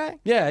monster guy.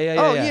 Yeah.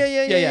 Oh,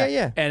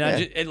 yeah.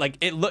 And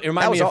it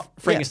reminded me of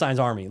Frankenstein's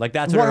Army. Like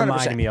that's what it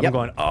reminded me of. I'm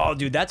going, oh,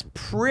 dude, that's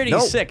pretty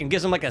sick, and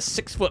gives him like a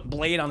 6-foot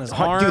blade on his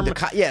arm. Dude,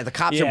 the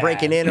cops are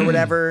breaking in or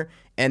whatever,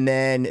 and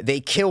then they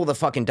kill the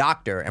fucking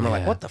doctor, and we're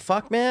like, what the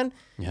fuck, man?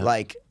 Yep.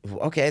 Like,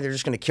 okay, they're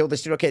just gonna kill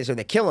this dude. Okay, so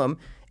they kill him.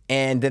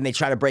 And then they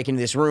try to break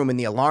into this room, and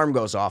the alarm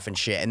goes off and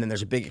shit. And then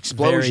there's a big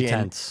explosion.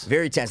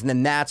 Very tense. And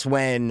then that's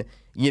when,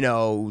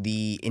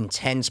 the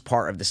intense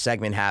part of the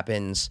segment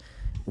happens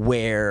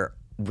where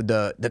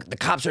the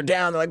cops are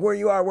down. They're like, where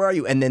are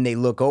you? And then they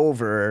look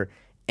over,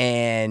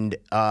 and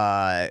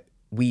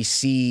we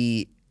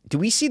see... Do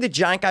we see the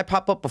giant guy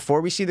pop up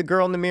before we see the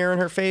girl in the mirror in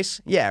her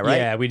face? Yeah, right?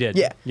 Yeah, we did.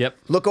 Yeah. Yep.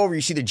 Look over,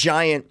 you see the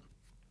giant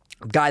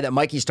guy that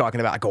Mikey's talking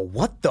about. I go,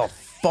 what the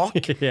fuck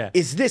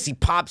is this? He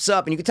pops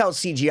up, and you can tell it's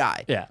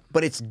CGI. Yeah.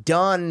 But it's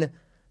done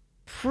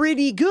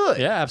pretty good.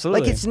 Yeah,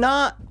 absolutely. Like, it's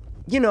not,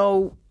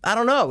 I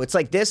don't know. It's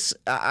like this,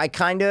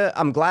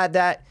 I'm glad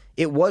that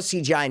it was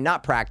CGI and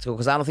not practical,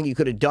 because I don't think you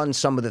could have done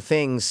some of the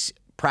things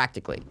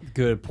practically.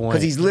 Good point.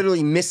 Because he's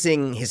literally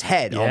missing his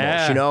head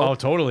almost, Oh,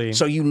 totally.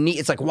 So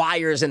it's like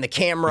wires and the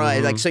camera,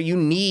 like, so you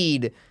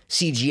need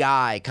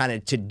CGI kind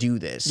of to do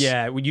this.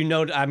 Yeah,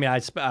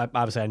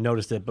 obviously I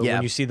noticed it, but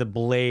when you see the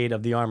blade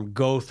of the arm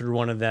go through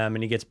one of them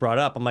and he gets brought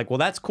up, I'm like, well,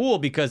 that's cool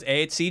because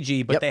it's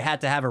CG, but they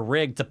had to have a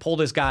rig to pull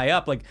this guy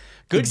up. Like,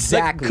 good,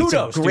 exactly. Like,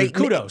 kudos, great,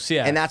 kudos.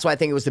 Yeah, and that's why I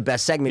think it was the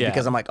best segment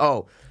because I'm like,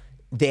 oh,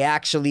 they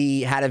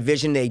actually had a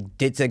vision. They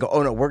go,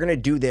 oh no, we're gonna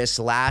do this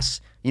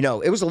last.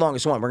 It was the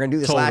longest one. We're gonna do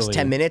this last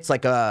 10 minutes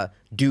like a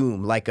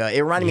Doom. It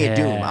reminded me of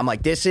Doom. I'm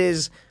like, this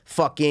is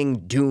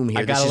fucking Doom here.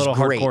 I got this a little is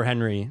great. Hardcore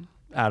Henry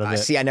out of it.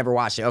 See, I never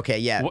watched it. Okay,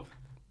 yeah.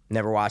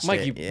 Never watched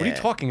Mikey, it. what are you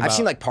talking about? I've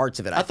seen like parts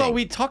of it. I thought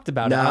we talked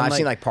about it. No, I've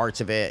seen like parts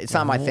of it. It's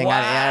not my thing.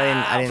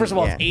 I didn't. First of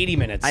all, it's 80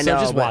 minutes. I know,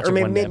 so just watch it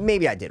one day.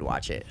 Maybe I did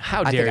watch it.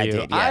 How dare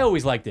you? I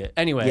always liked it.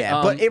 Anyway.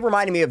 Yeah, but it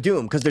reminded me of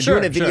Doom because they're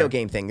doing a video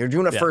game thing. They're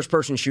doing a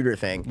first-person shooter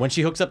thing. When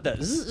she hooks up that,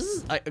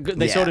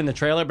 they showed it in the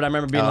trailer, but I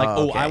remember being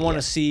like, I want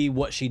to see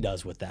what she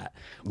does with that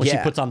when she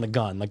puts on the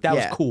gun. Like that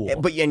was cool.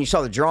 But and you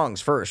saw the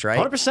drawings first, right?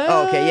 100%.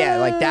 Oh, okay, yeah,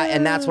 like that,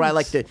 and that's what I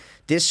like.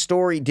 This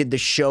story did the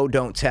show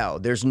don't tell.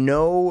 There's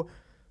no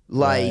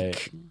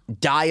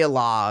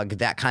dialogue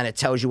that kind of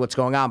tells you what's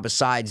going on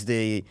besides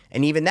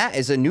and even that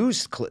is a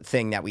news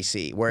thing that we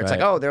see where it's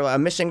like, oh, they're a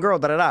missing girl,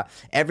 da-da-da.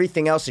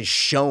 Everything else is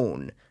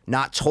shown,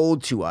 not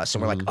told to us.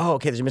 And we're like, oh,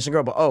 okay, there's a missing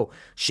girl. But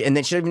and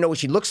then she doesn't even know what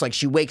she looks like.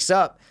 She wakes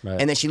up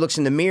and then she looks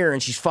in the mirror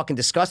and she's fucking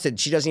disgusted.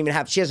 She has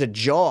a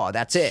jaw.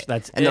 That's it.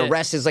 The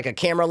rest is like a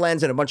camera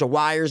lens and a bunch of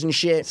wires and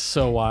shit.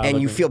 So wild.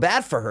 And you feel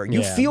bad for her.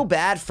 You feel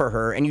bad for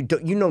her and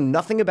you know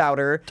nothing about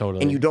her.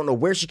 Totally. And you don't know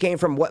where she came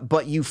from,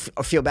 but you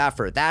feel bad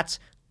for her. That's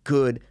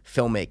good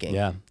filmmaking.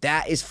 Yeah.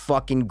 That is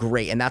fucking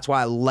great. And that's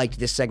why I liked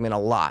this segment a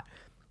lot.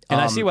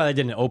 And I see why they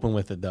didn't open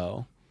with it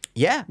though.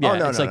 Yeah. Oh,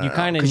 no, it's like you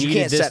kind of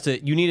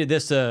needed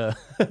this to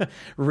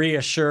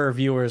reassure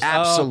viewers.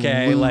 Absolutely. Oh,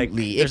 okay, like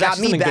it got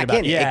me back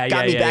in. It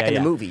got me back in the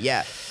movie.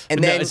 Yeah.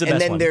 And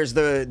then there's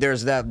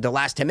the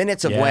last 10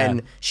 minutes of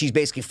when she's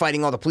basically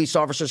fighting all the police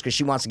officers because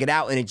she wants to get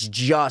out, and it's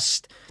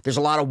just there's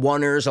a lot of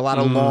one-ers, a lot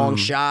of long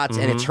shots,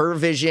 and it's her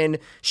vision.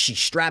 She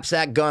straps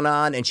that gun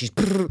on and she's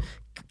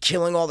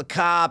killing all the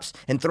cops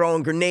and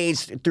throwing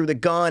grenades through the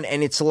gun,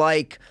 and it's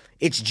like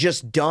it's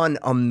just done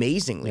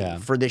amazingly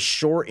for this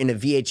short in a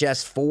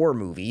VHS 4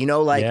 movie. You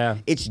know, like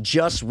it's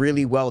just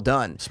really well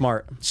done.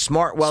 Smart,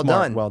 well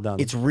done. Well done.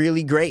 It's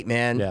really great,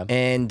 man. Yeah.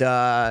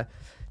 And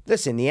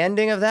listen, the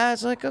ending of that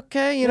is like,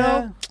 okay, you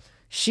know,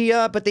 she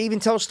but they even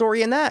tell a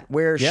story in that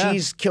where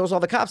she's kills all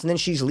the cops and then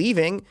she's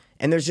leaving.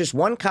 And there's just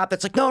one cop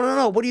that's like,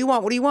 no, what do you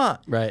want? What do you want?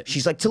 Right.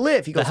 She's like, to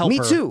live. He goes, me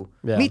too.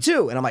 Yeah. Me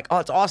too. And I'm like, oh,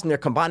 it's awesome. They're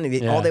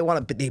combining. All they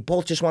want to, they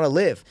both just want to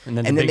live. And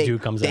then the big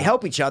dude comes in. They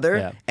help each other.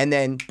 Yeah. And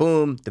then,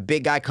 boom, the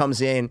big guy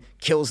comes in,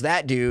 kills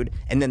that dude.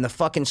 And then the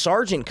fucking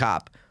sergeant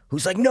cop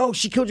who's like, no,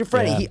 she killed your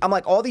friend. Yeah. I'm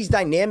like, all these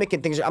dynamic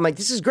and things. I'm like,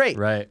 this is great.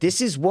 Right.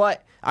 This is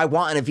what I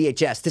want in a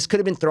VHS. This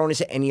could have been thrown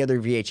into any other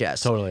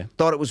VHS. Totally.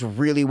 Thought it was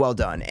really well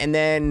done. And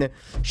then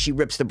she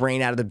rips the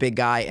brain out of the big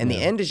guy. And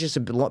the end is just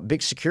a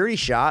big security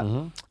shot.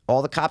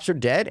 All the cops are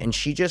dead. And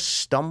she just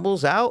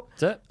stumbles out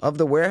of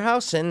the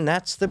warehouse. And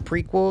that's the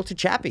prequel to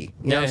Chappie.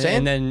 You know what I'm saying?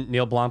 And then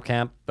Neil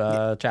Blomkamp,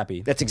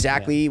 Chappie. That's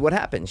exactly what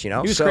happens, you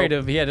know? He was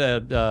creative. He had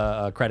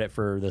a credit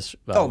for this.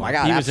 Oh, my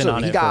God. He absolutely.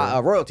 Was in on he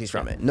got royalties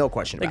from it. No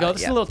question about it. They go,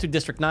 this is a little too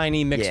District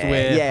 9 mixed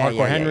with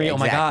Hardcore Henry. Oh,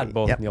 my God.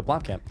 Both Neil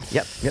Blomkamp.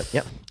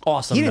 Yep.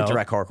 Awesome. He didn't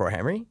direct Hardcore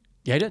Henry.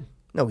 Yeah, he did.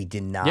 No, he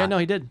did not. Yeah, no,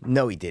 he did.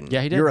 No, he didn't.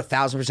 Yeah, he did. You're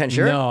 1,000%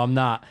 sure? No, I'm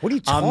not. What are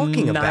you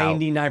talking about? I'm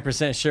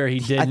 99% sure he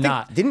did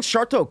not. Didn't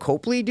Sharlto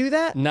Copley do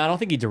that? No, I don't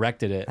think he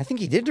directed it. I think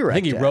he did direct it.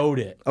 I think he wrote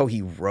it. Oh,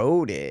 he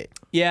wrote it.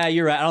 Yeah,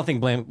 you're right. I don't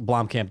think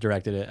Blomkamp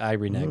directed it. I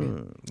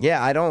renege.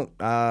 Yeah, I don't.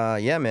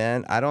 Yeah,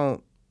 man. I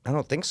don't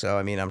think so.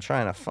 I mean, I'm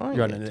trying to find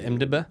You're on an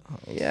IMDb?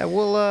 Yeah,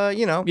 well,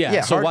 you know.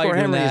 Yeah, so Hardcore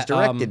Henry is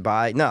directed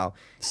by,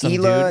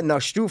 Ila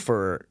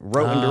Nashtufer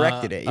wrote and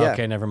directed it. Yeah.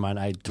 Okay, never mind.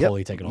 I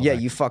totally take it all Yeah,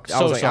 back. you fucked. So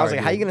I was like, sorry,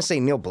 how are you going to say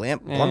Neil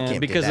Blomkamp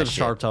because did of that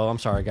shit? Sharlto. I'm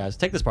sorry, guys.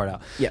 Take this part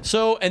out. Yeah.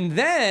 So, and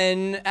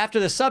then after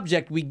the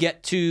subject, we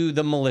get to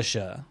the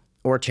militia.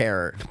 Or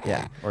terror.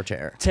 Yeah, or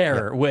terror.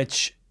 Terror,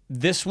 which...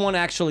 This one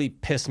actually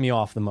pissed me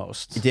off the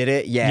most. Did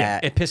it?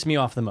 Yeah. It pissed me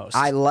off the most.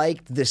 I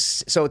liked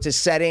this. So it's a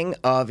setting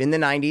in the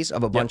 90s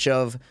of a bunch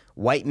of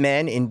white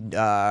men in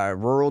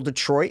rural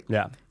Detroit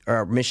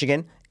or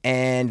Michigan.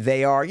 And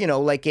they are,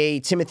 like a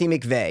Timothy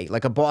McVeigh,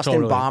 like a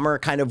Boston bomber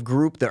kind of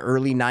group, the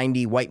early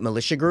 90 white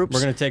militia groups.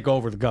 We're going to take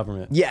over the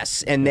government.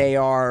 Yes. And they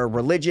are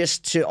religious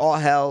to all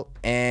hell.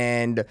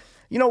 And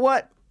you know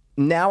what?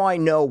 Now I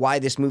know why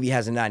this movie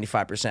has a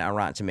 95% on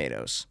Rotten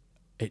Tomatoes.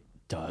 It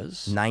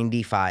does?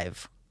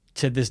 95.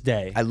 To this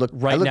day. I looked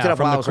it up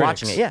while I was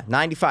watching it. Yeah,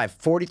 95.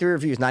 43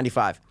 reviews,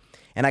 95.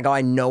 And I go,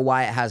 I know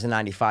why it has a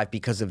 95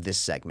 because of this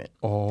segment.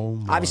 Oh,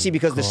 my Obviously,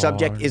 because the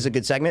subject is a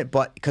good segment,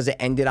 but because it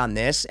ended on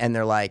this, and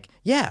they're like,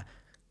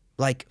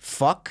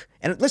 fuck.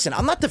 And listen,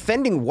 I'm not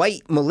defending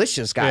white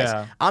militias, guys.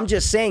 Yeah. I'm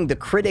just saying the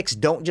critics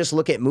don't just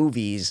look at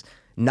movies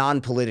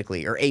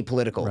non-politically or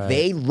apolitical. Right.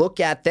 They look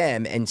at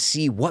them and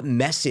see what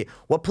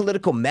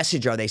political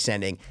message are they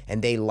sending,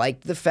 and they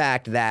like the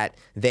fact that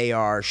they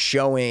are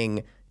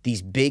showing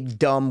these big,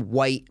 dumb,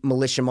 white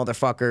militia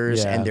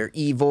motherfuckers, and they're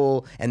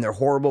evil, and they're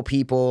horrible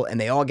people,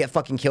 and they all get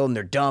fucking killed, and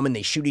they're dumb, and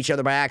they shoot each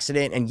other by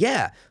accident, and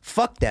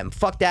fuck them.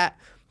 Fuck that.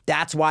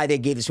 That's why they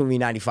gave this movie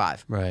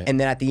 95. Right. And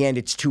then at the end,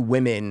 it's two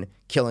women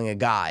killing a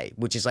guy,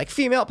 which is like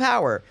female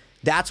power.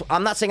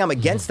 I'm not saying I'm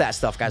against that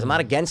stuff, guys. I'm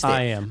not against it.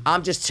 I am.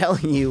 I'm just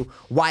telling you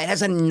why it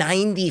has a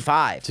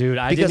 95. Dude,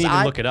 I didn't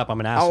even look it up. I'm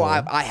an asshole.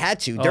 Oh, I had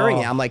to during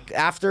it. I'm like,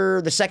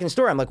 after the second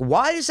story, I'm like,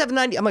 why does it have a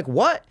 90? I'm like,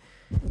 what?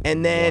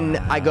 And then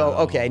I go,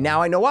 okay,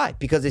 now I know why.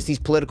 Because it's these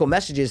political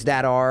messages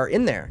that are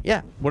in there.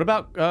 Yeah. What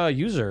about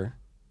user?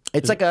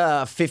 It's like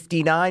a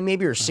 59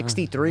 maybe or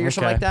 63 or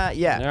something like that.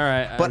 Yeah. All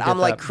right. But I'm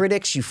like,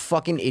 critics, you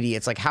fucking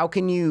idiots. Like, how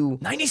can you...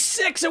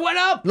 96, it went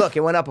up! Look, it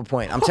went up a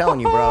point. I'm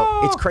telling you,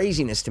 bro. It's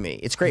craziness to me.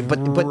 It's great.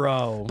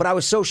 But I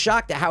was so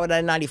shocked at how it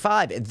had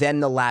 95. Then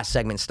the last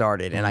segment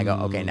started, and I go,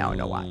 okay, now I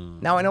know why.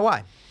 Now I know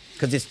why.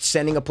 Because it's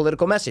sending a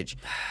political message.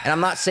 And I'm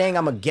not saying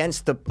I'm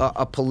against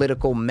a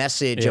political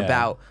message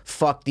about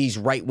fuck these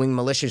right-wing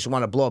militias who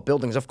want to blow up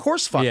buildings. Of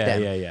course, fuck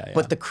them. Yeah.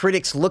 But the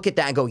critics look at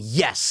that and go,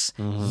 yes,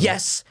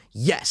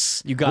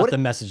 yes. You got the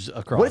message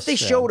across. What if they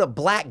showed a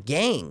black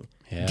gang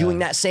doing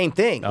that same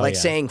thing?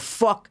 Saying,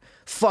 fuck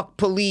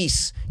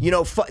police,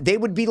 they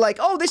would be like,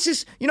 oh, this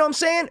is, you know what I'm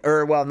saying?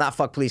 Or, well, not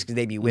fuck police because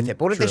they'd be with it.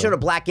 But what if they showed a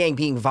black gang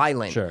being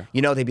violent? Sure.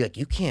 They'd be like,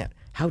 you can't,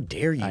 how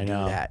dare you do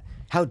that?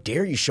 How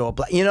dare you show up?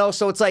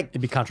 So it's like...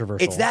 It'd be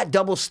controversial. It's that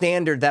double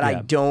standard that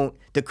I don't...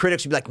 The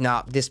critics would be like,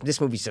 nah,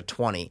 this movie's a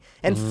 20.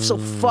 And so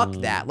fuck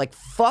that. Like,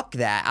 fuck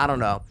that. I don't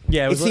know.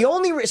 Yeah, it's the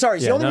only... reason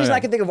I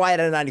can think of why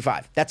it had a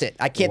 95. That's it.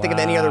 I can't think of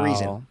any other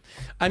reason.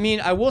 I mean,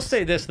 I will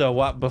say this,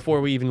 though,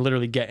 before we even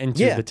literally get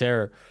into the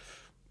terror.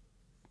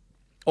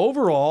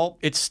 Overall,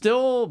 it's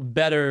still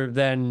better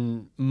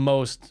than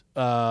most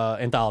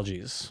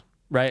anthologies,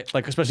 right?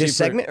 Like, especially... This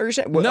segment? Or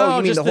you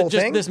mean just the whole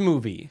thing? Just this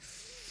movie.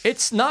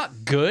 It's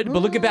not good, but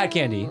look at Bad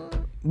Candy.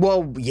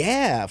 Well,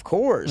 yeah, of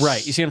course.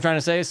 Right. You see what I'm trying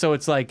to say? So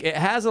it's like, it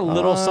has a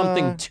little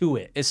something to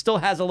it. It still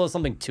has a little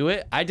something to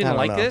it. I didn't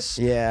like this.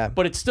 Yeah.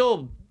 But it's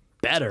still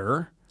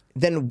better.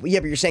 But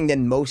you're saying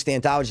then most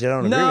anthologies, I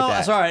don't agree with that.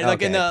 No, sorry.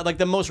 Like in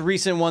the most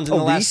recent ones in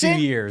the last few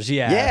years.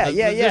 Yeah.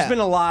 Yeah. There's been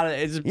a lot of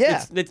it's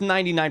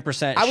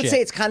 99%. I would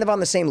say it's kind of on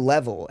the same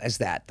level as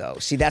that, though.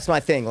 See, that's my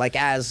thing. Like,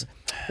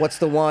 what's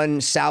the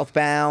one,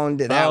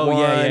 Southbound? That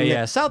one.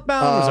 Yeah.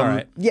 Southbound was all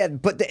right. Yeah,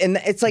 but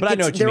it's like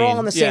they're all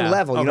on the same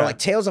level. Like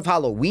Tales of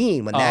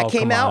Halloween. When that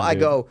came out, I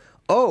go,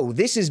 oh,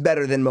 this is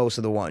better than most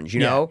of the ones,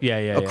 Yeah,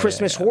 A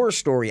Christmas Horror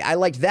Story. I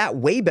like that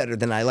way better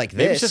than I like this.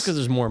 Maybe it's just because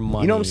there's more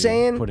money you know what I'm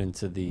saying? put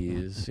into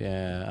these.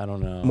 Yeah, I don't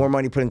know. More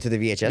money put into the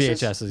VHSs?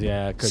 VHSs,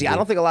 yeah. See, I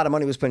don't think a lot of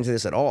money was put into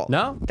this at all.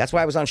 No? That's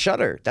why it was on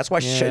Shudder. That's why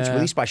it's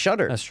released by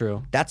Shudder. That's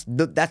true.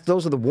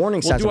 Those are the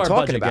warning signs I'm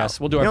talking about.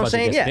 We'll do our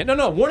budget guess.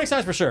 No, warning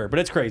signs for sure, but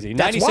it's crazy.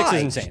 96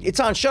 is insane.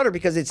 It's on Shudder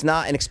because it's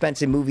not an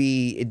expensive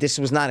movie. This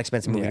was not an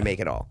expensive movie to make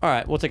at all. All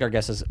right, we'll take our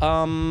guesses.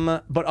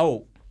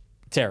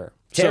 Terror.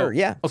 Terror,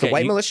 yeah. Okay, the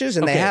white militias,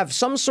 and they have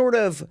some sort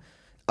of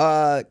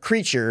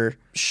creature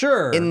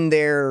in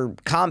their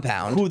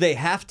compound. Who they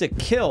have to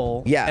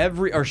kill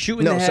or shoot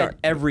in the head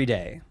every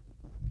day.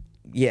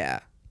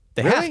 Yeah.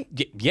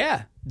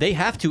 They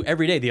have to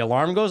every day. The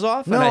alarm goes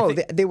off. No,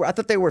 I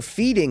thought they were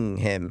feeding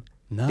him.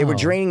 No. They were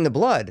draining the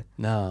blood.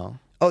 No.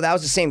 Oh, that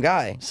was the same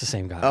guy. It's the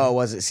same guy. Oh,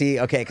 was it? See,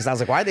 okay, because I was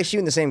like, why are they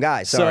shooting the same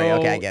guy? Sorry,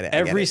 okay, I get it.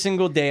 Every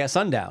single day at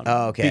sundown.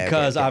 Oh, okay.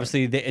 Because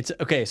obviously it's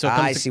okay. So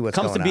I see what's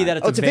comes going to be on.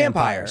 that it's a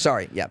vampire.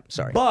 Sorry,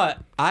 sorry. But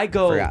I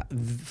go. Forgot.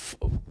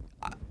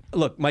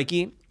 Look,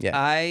 Mikey. Yeah.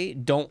 I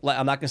don't.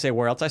 I'm not gonna say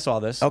where else I saw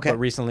this. Okay. But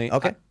recently.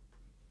 Okay.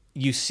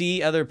 You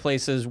see other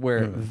places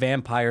where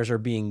vampires are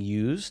being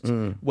used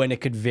when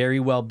it could very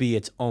well be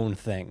its own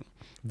thing.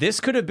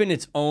 This could have been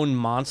its own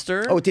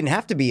monster. Oh, it didn't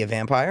have to be a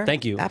vampire.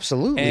 Thank you.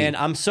 Absolutely. And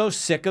I'm so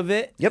sick of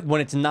it. Yep. When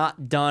it's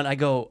not done, I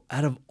go,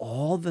 out of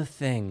all the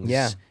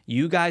things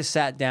you guys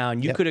sat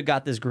down, you could have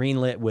got this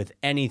greenlit with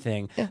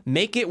anything. Yeah.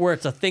 Make it where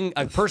it's a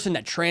person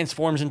that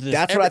transforms into this.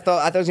 That's what I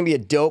thought. I thought it was going to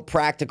be a dope,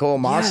 practical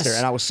monster. Yes.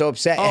 And I was so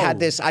upset. It had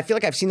this. I feel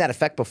like I've seen that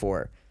effect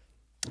before.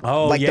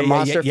 Oh, like the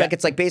monster effect.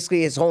 It's like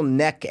basically his whole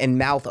neck and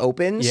mouth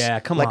opens. Yeah,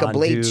 come like on, a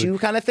Blade dude. 2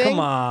 kind of thing. Come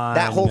on.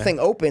 That whole thing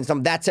opens.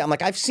 That's it. I'm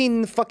like, I've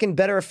seen fucking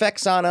better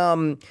effects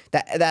on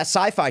that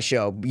sci-fi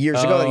show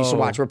years ago that I used to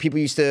watch where people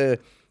used to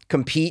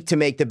compete to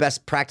make the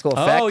best practical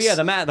effects. Oh yeah,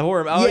 the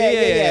horror. Oh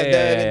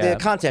the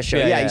contest show.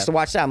 Yeah, I used to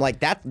watch that. I'm like,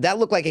 that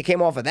looked like it came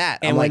off of that.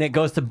 And when it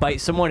goes to bite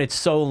someone, it's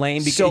so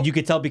lame because you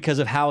could tell because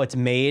of how it's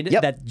made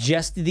that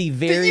just the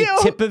very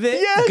tip of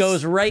it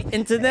goes right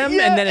into them,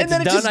 and then it's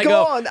done. Just I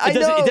go, gone. it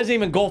doesn't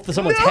even engulf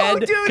someone's head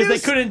because they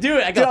couldn't do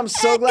it. I go, dude, I'm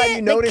so glad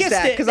you noticed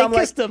that because I'm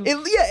like,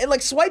 it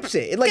like swipes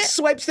it. It like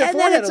swipes their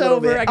forehead a little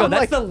bit. I go,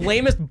 that's the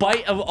lamest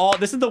bite of all.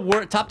 This is the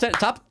worst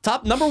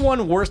top number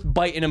one worst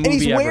bite in a movie ever.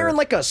 And he's wearing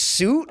like a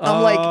suit.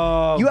 I'm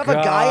like, you have a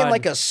guy in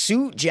like a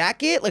suit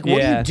jacket? Like,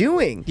 what are you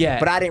doing? Yeah.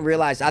 But I didn't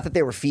realize. I thought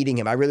they were feeding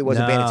him. I really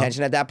wasn't paying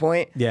attention at that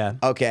point. Yeah.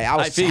 Okay. I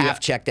was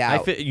half checked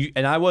out.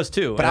 And I was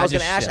too. But I was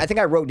going to ask, I think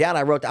I wrote down,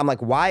 I'm like,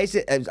 why is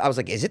it? I was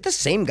like, is it the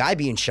same guy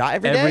being shot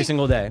every day? Every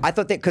single day. I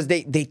thought because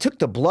they took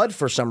the blood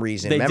for some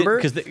reason. Remember?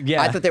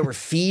 I thought they were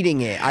feeding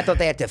it. I thought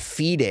they had to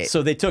feed it.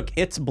 So they took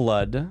its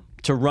blood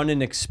to run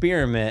an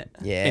experiment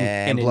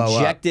and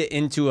inject it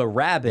into a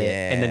rabbit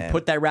and then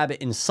put that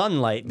rabbit in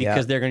sunlight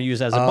because they're going to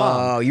use it as a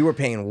bomb. Oh, you were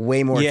paying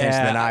way more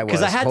attention than I was.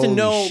 Because I had to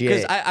know,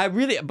 because I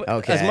really,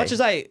 as much as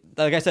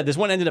like I said, this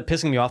one ended up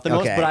pissing me off the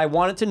most, but I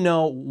wanted to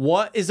know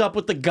what is up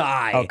with the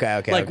guy.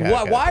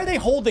 Why are they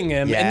holding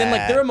him? And then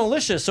like they're a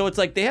militia, so it's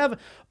like they have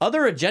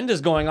other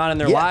agendas going on in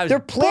their lives. They're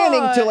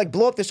planning to like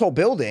blow up this whole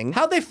building.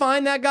 How'd they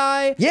find that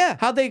guy? Yeah.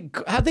 How'd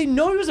they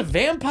know he was a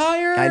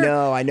vampire? I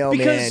know,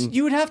 because man.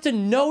 you would have to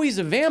know he's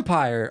a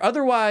vampire.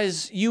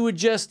 Otherwise, you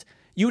would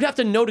have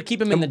to know to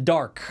keep him in the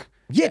dark.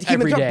 Yeah, to keep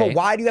him in the dark. But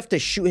why do you have to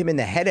shoot him in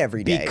the head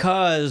every day?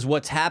 Because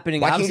what's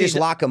happening... Why can't you just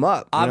lock him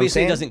up?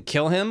 Obviously, it doesn't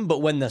kill him,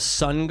 but when the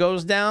sun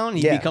goes down,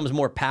 he becomes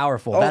more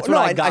powerful. That's what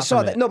I got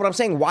from it. No, but I'm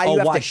saying, why do you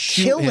have to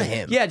kill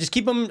him? Yeah, just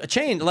keep him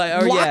chained.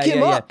 Lock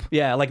him up.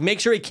 Yeah, like make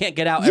sure he can't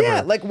get out ever.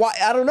 Yeah, like why?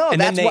 I don't know. And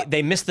then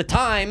they miss the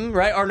time,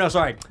 right? Or no,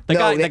 sorry.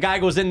 The guy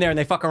goes in there and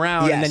they fuck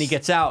around and then he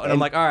gets out. And I'm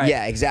like, all right.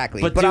 Yeah,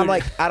 exactly. But I'm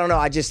like, I don't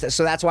know.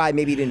 So that's why I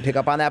maybe didn't pick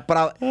up on that.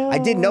 But I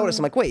did notice.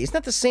 I'm like, wait, isn't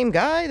that the same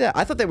guy?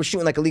 I thought they were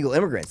shooting like illegal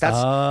immigrants.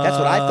 That's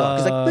what I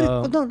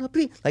thought.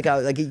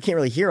 Because like you can't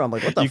really hear him.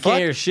 Like what the fuck? You can't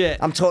hear shit.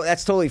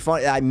 That's totally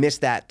funny. I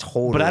missed that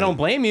totally. But I don't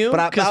blame you.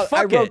 But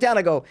I wrote down.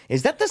 I go,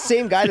 is that the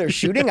same guy they're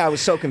shooting? I was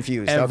so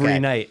confused. Every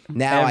night.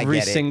 Now I get it.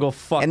 Every single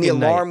fucking night.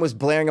 And the alarm night. was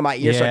blaring in my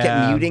ear, so I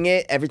kept muting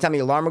it. Every time the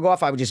alarm would go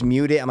off, I would just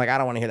mute it. I'm like, I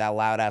don't want to hear that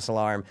loud ass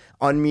alarm.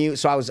 Unmute.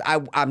 So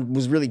I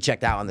was really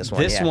checked out on this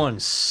one. This one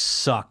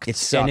sucked. It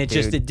sucked.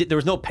 And there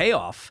was no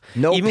payoff.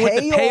 No Even payoff.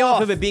 with the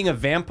payoff of it being a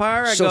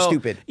vampire, I go,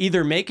 stupid.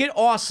 Either make it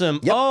awesome.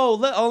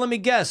 Yep. Let me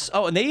guess.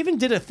 Oh, and they even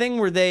did a thing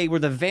where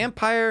the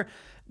vampire,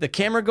 the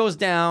camera goes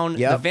down,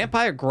 the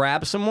vampire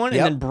grabs someone and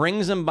then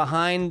brings them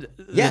behind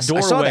the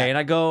doorway. And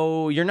I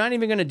go, you're not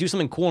even going to do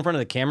something cool in front of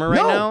the camera right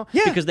now?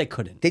 Yeah. Because they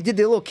couldn't. They did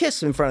the little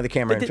kiss in front of the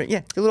camera.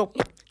 The little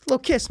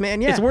kiss,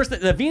 man. Yeah. It's worse.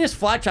 The Venus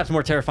flytrap's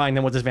more terrifying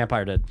than what this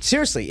vampire did.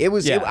 Seriously, it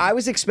was. I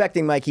was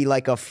expecting Mikey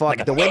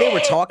the way they were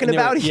talking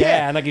about it.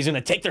 Yeah, and like he's gonna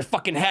take their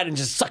fucking head and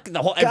just suck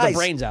the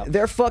brains out.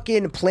 They're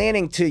fucking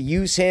planning to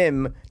use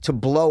him to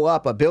blow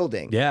up a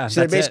building. Yeah,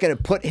 so they're basically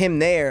gonna put him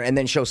there and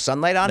then show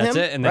sunlight on him. That's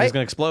it, and then he's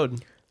gonna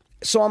explode.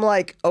 So I'm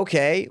like,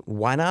 okay,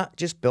 why not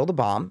just build a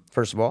bomb?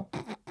 First of all.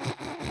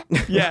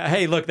 Yeah,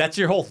 hey, look, that's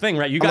your whole thing,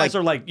 right? You guys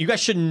you guys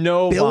should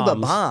know build bombs.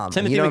 a bomb.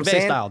 Timothy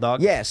McVeigh style,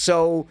 dog. Yeah,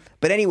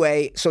 but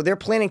anyway, so they're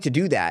planning to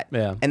do that.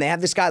 Yeah. And they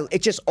have this guy,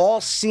 it just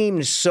all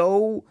seemed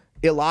so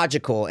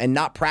illogical and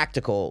not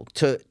practical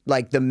to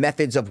like the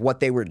methods of what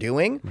they were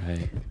doing.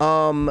 Right.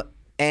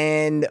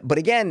 But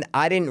again,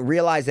 I didn't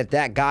realize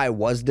that guy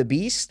was the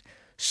Beast.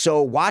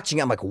 So watching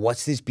it, I'm like,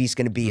 what's this beast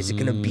going to be? Is it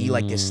going to be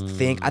like this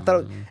thing? I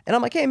thought, and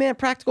I'm like, hey man,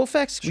 practical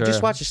effects. We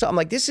just watched this. I'm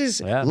like, this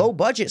is low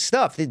budget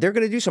stuff. They're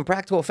going to do some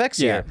practical effects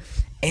here.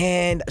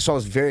 And so I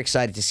was very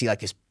excited to see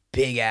like this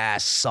big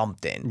ass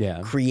something.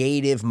 Yeah.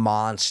 Creative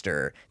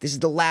monster. This is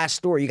the last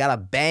story. You got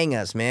to bang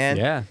us, man.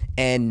 Yeah.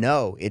 And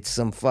no, it's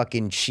some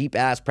fucking cheap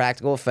ass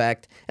practical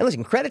effect. And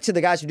listen, credit to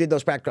the guys who did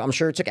those practical. I'm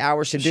sure it took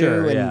hours to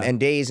do and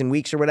days and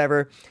weeks or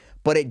whatever,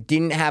 but it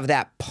didn't have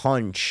that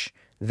punch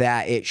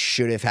that it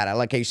should have had. I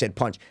like how you said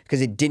punch,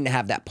 because it didn't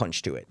have that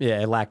punch to it.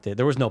 Yeah, it lacked it.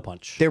 There was no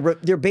punch. They're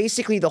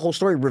basically the whole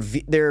story.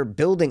 They're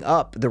building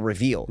up the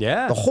reveal.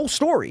 Yeah, the whole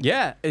story.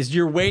 Yeah, is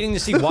you're waiting to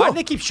see why do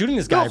they keep shooting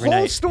this guy every night? The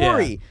whole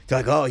story. They're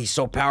like, oh, he's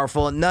so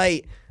powerful at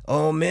night.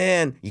 Oh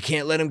man, you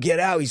can't let him get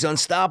out. He's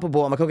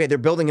unstoppable. I'm like, okay, they're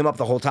building him up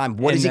the whole time.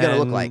 What is he gonna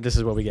look like? This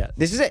is what we get.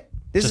 This is it.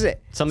 This is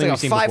it. Something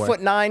it's like a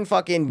 5'9"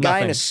 fucking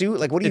guy in a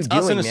suit. Like, what are you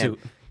doing, us in a man? suit.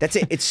 That's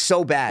it. It's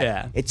so bad.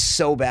 Yeah. It's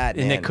so bad,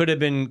 man. And it could have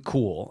been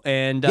cool.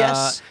 And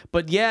yes.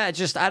 But yeah,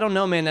 just I don't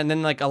know, man. And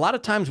then like a lot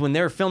of times when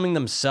they're filming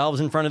themselves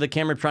in front of the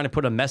camera trying to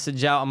put a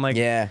message out, I'm like,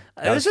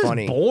 this is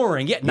funny.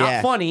 boring. Yeah,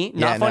 not funny.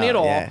 Not funny at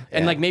all.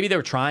 And like maybe they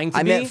were trying to be.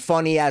 I meant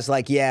funny as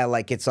like,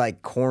 like it's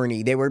like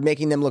corny. They were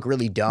making them look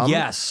really dumb.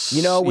 Yes.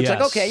 You know, which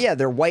like, okay,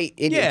 they're white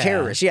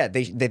terrorists. Yeah,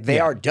 they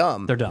are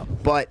dumb. They're dumb.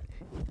 But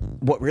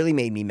what really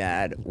made me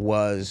mad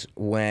was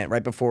when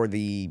right before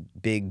the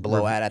big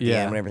blowout at the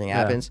end when everything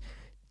happens,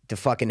 the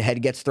fucking head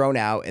gets thrown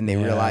out and they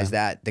realize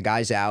that the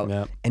guy's out.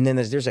 Yep. And then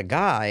there's a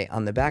guy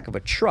on the back of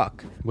a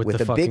truck with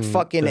a big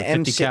fucking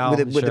M50 cal,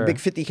 with a big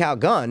 50 cal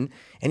gun,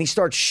 and he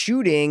starts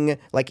shooting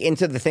like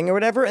into the thing or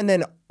whatever, and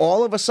then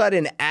all of a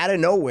sudden out of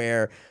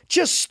nowhere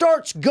just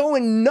starts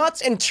going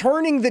nuts and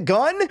turning the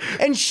gun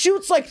and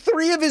shoots like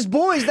 3 of his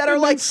boys that are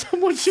like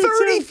 30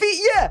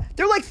 feet. Yeah,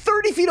 they're like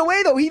 30 feet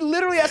away though. He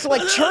literally has to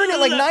like turn it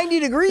like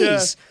 90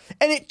 degrees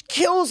and it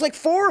kills like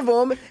 4 of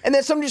them, and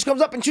then somebody just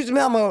comes up and shoots him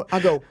out.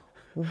 I go,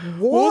 what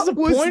was the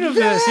point of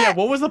this? Yeah,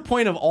 what was the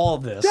point of all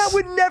of this? That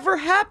would never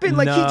happen.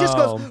 Like he just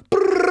goes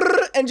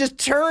and just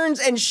turns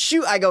and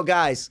shoot. I go,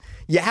 guys,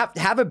 you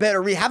have a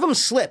better have him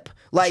slip.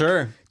 Like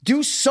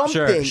do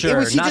something. Sure. It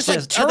was he just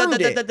like turned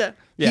it.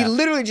 He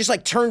literally just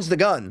like turns the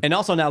gun. And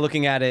also now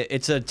looking at it,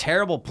 it's a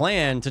terrible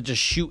plan to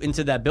just shoot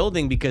into that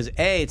building because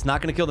A, it's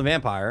not going to kill the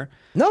vampire.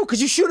 No,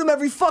 because you shoot him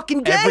every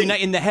fucking day. Every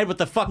night in the head with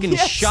the fucking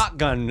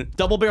shotgun,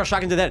 double barrel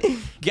shotgun to the head.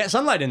 Get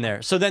sunlight in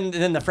there. So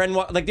then the friend,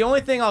 like the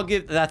only thing I'll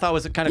give that I thought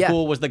was kind of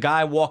cool was the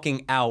guy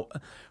walking out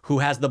who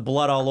has the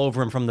blood all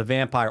over him from the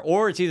vampire,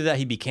 or it's either that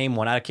he became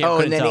one. I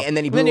can't. And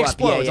then he blew up.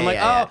 Explodes. I'm like,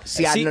 oh,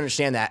 see, I didn't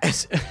understand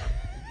that.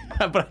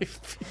 But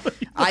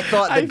I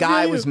thought the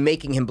guy was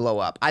making him blow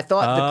up. I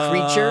thought the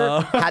creature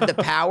had the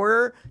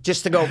power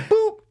just to go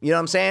boop. You know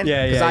what I'm saying?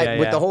 Yeah.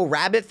 With the whole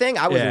rabbit thing,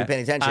 I wasn't even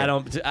paying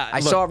attention. I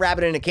saw a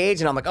rabbit in a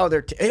cage, and I'm like, oh,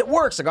 it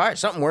works. Like, all right,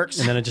 something works.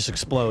 And then it just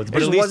explodes. But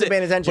I just wasn't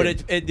paying attention.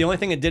 But the only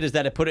thing it did is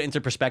that it put it into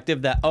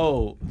perspective that,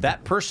 oh,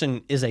 that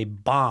person is a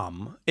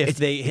bomb if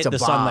they hit the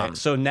sunlight.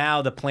 So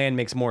now the plan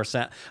makes more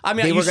sense. I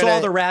mean, you saw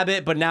the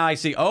rabbit, but now I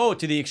see, to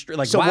the extreme.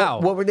 Like, so wow.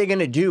 What were they going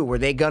to do? Were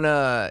they going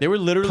to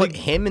put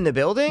him in the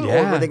building?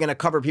 Or were they going to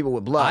cover people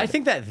with blood? I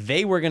think that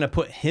they were going to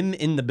put him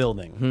in the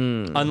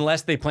building.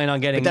 Unless they plan on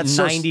getting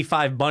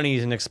 95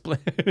 bunnies and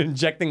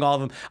injecting all of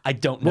them. I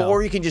don't know. Well,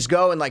 or you can just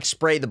go and like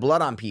spray the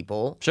blood on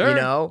people. Sure. You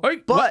know?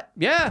 But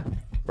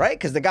right?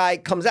 Because the guy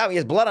comes out, he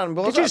has blood on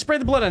him. Did you spray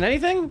the blood on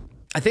anything?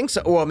 I think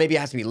so. Well, maybe it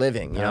has to be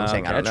living. You know what I'm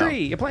saying? I don't know. A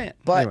tree, a plant.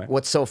 But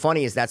what's so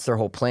funny is that's their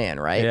whole plan,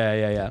 right?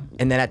 Yeah.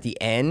 And then at the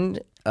end,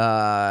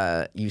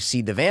 you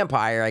see the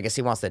vampire. I guess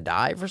he wants to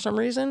die for some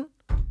reason.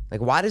 Like,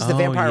 why does the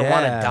vampire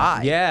want to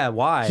die? Yeah,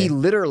 why? He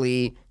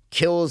literally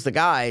kills the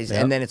guys,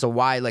 and then it's a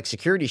wide like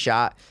security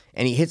shot,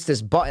 and he hits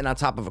this button on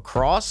top of a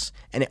cross,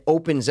 and it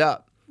opens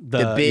up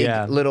the big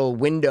little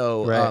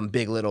window,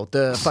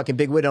 the fucking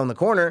big window in the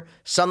corner.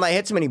 Sunlight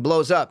hits him, and he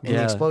blows up, and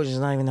the explosion's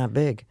not even that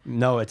big.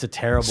 No, it's a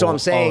terrible. So I'm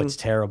saying, it's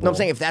terrible. No, I'm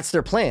saying if that's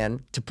their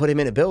plan to put him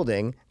in a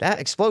building, that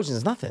explosion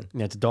is nothing.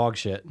 Yeah, it's dog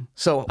shit.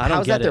 So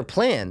how's that their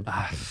plan?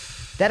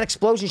 That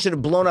explosion should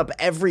have blown up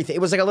everything. It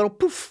was like a little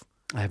poof.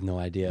 I have no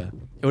idea.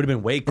 It would have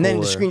been way cooler. And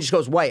then the screen just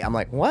goes white. I'm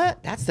like,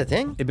 what? That's the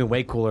thing? It'd been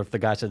way cooler if the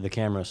guy said the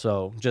camera.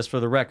 So, just for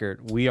the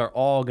record, we are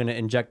all going to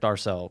inject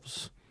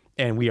ourselves.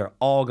 And we are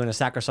all going to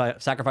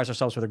sacrifice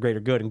ourselves for the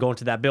greater good and go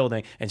into that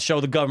building and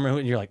show the government.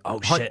 And you're like,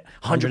 oh, shit.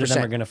 100 of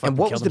them are going to fucking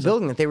kill themselves. And what was the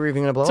building that they were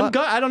even going to blow up?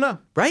 I don't know.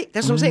 Right?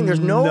 That's what I'm saying. There's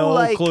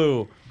no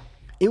clue.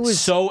 It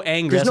was so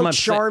angry. There's no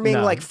charming,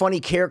 like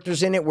funny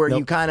characters in it where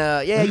you kind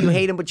of, you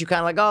hate him, but you kind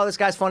of like, oh, this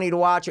guy's funny to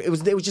watch. It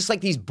was just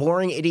like these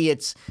boring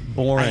idiots.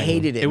 Boring. I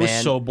hated it. It was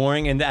so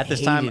boring. And at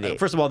this time,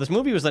 first of all, this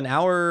movie was an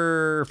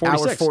hour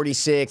 46. Hour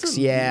 46,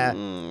 yeah.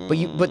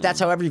 But that's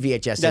how every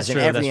VHS is in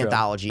every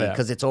anthology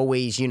because it's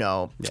always, I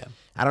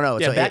don't know.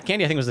 Yeah, Bat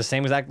Candy I think was the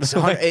same exact.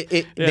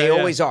 They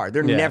always are.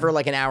 They're never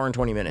like an hour and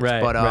 20 minutes.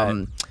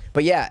 Right,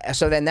 but yeah.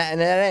 So then that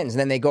ends, and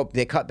then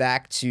they cut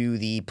back to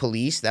the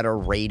police that are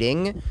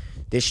raiding.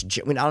 I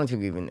don't think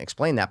we even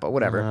explained that, but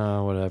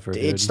whatever. Whatever.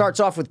 It starts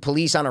off with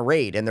police on a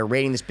raid, and they're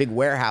raiding this big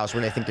warehouse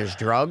where they think there's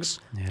drugs.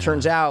 Yeah.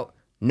 Turns out,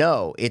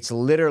 no, it's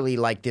literally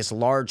like this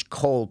large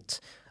cult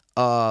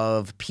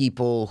of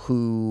people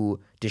who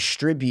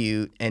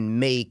distribute and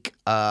make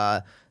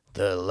the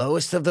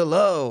lowest of the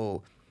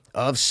low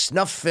of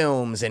snuff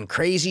films and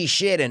crazy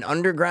shit and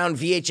underground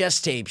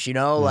VHS tapes,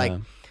 like...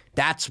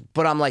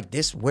 But I'm like,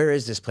 where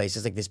is this place?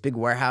 It's like this big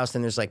warehouse,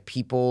 and there's like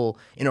people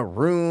in a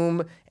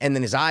room, and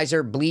then his eyes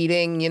are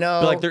bleeding,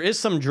 But like there is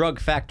some drug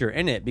factor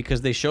in it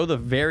because they show the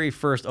very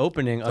first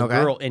opening, a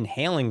girl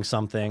inhaling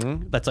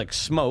something that's like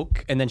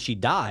smoke, and then she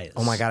dies.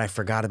 Oh my God, I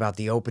forgot about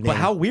the opening. But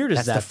how weird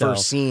is that? That's the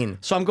first scene.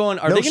 So I'm going,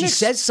 she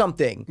says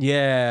something.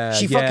 Yeah.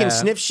 She fucking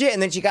sniffs shit,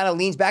 and then she kind of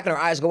leans back, and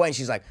her eyes go away, and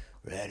she's like,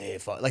 ready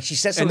for, like she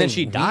says something, and then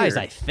she dies.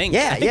 weird. I think.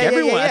 Yeah, I think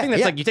everyone. I think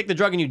that's like you take the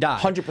drug and you die.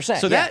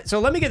 100%. So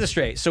let me get this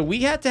straight. So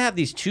we had to have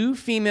these two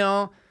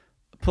female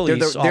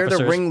police officers. They're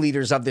the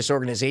ringleaders of this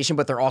organization,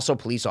 but they're also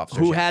police officers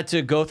who had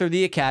to go through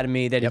the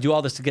academy. They had to do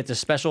all this to get the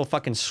special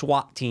fucking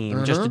SWAT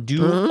team just to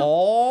do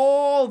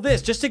all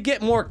this, just to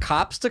get more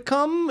cops to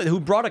come who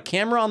brought a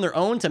camera on their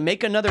own to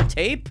make another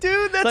tape.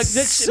 Dude, that's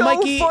so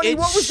Mikey, funny.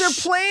 What was their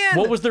plan?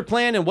 What was their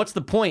plan and what's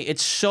the point?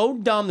 It's so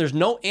dumb. There's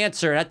no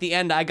answer. And at the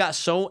end, I got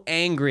so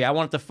angry. I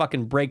wanted to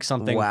fucking break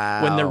something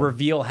when the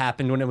reveal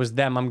happened when it was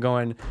them. I'm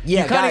going, you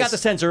kind of got the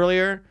sense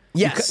earlier.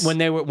 Yes. When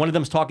one of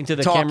them's talking to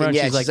the camera and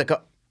she's like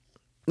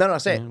no,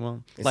 say it.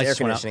 Well, it's air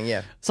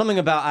conditioning, Something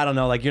about, I don't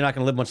know, like you're not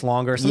going to live much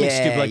longer. Something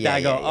stupid like that.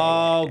 I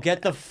go,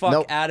 get the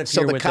fuck out of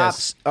here with this.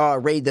 So the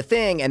cops raid the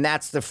thing, and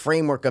that's the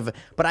framework of it.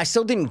 But I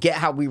still didn't get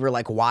how we were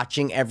like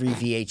watching every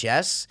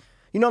VHS.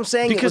 You know what I'm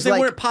saying? Because they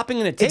weren't popping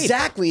in a tape.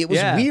 Exactly. It was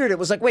weird. It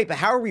was like, wait, but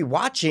how are we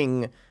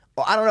watching?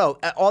 Well, I don't know.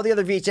 All the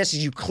other VHSs,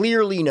 you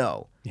clearly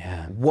know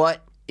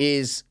what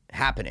is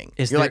happening.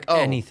 Is there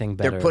anything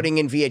better? They're putting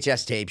in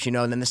VHS tapes, and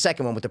then the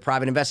second one with the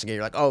private investigator,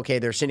 you're like, oh, okay,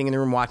 they're sitting in the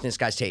room watching this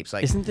guy's tapes.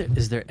 Like,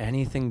 is there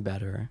anything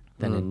better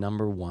than in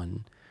number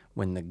one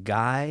when the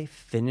guy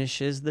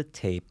finishes the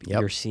tape,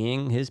 you're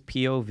seeing his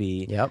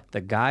POV,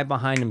 the guy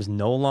behind him is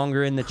no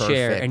longer in the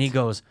chair, and he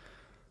goes,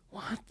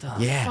 what the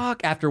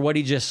fuck? After what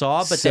he just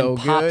saw, but then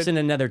pops in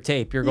another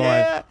tape. You're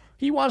going,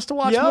 He wants to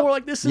watch more.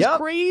 Like, this is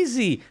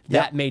crazy.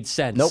 That made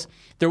sense. Nope.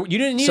 You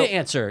didn't need to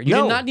answer. You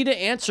did not need to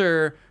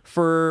answer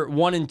for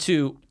 1 and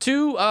 2.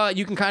 2,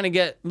 you can kind of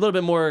get a little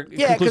bit more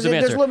conclusive answer.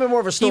 There's a little bit more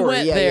of a story. He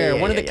went there.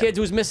 One of the kids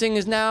who's missing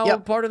is now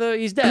part of the.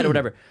 He's dead or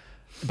whatever.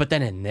 But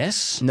then in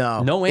this,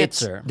 no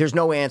answer. There's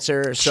no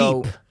answer.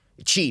 So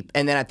cheap.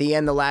 And then at the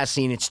end, the last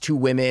scene, it's 2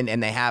 women,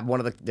 and they have one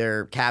of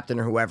their captain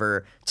or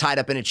whoever tied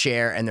up in a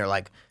chair, and they're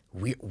like,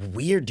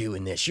 "We're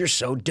doing this. You're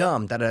so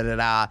dumb." Da da da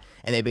da.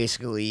 And they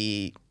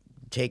basically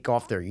take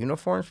off their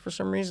uniforms for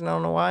some reason. I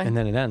don't know why. And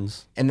then it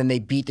ends. And then they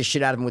beat the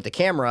shit out of them with the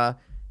camera,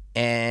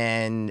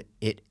 and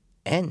it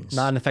ends.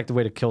 Not an effective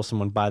way to kill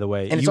someone, by the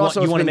way. And you want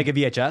to make a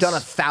VHS? Done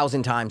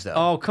 1,000 times though.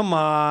 Oh, come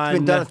on! It's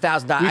been done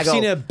 1,000 times. We've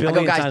seen it a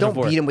billion guys, times don't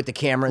before. beat him with the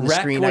camera and the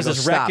screen. Was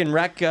this stop.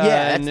 Wreck?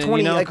 Yeah, that's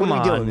 20. Like, what come are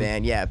you doing, on,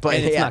 man? Yeah, but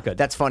it's not good.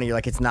 That's funny. You're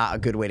like, it's not a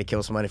good way to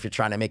kill someone if you're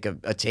trying to make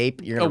a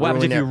tape. You're gonna what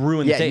happens if you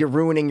ruin the tape? Yeah, you're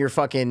ruining your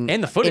fucking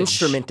and the footage.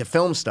 Instrument to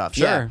film stuff.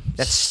 Sure. Yeah,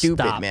 that's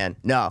stupid, man.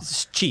 No,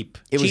 it's cheap.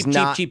 It was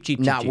not cheap.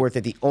 Not worth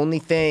it. The only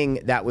thing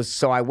that was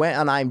so I went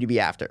on IMDb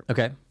after.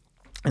 Okay.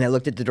 And I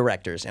looked at the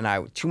directors, and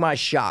to my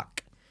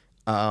shock.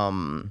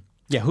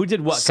 Yeah, who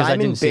did what?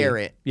 Simon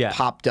Barrett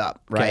popped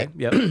up, right? Okay,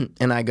 yep.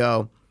 And I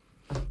go,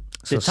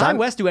 did Ty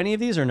West do any of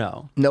these or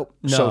no? Nope.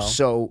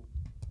 No.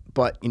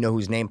 But you know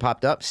whose name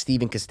popped up?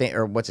 Steven Kostansky,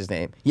 or what's his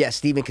name? Yeah,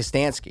 Steven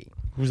Kostansky.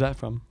 Who's that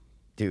from?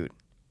 Dude.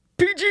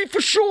 PG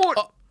for short.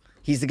 Oh.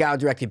 He's the guy who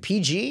directed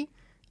PG.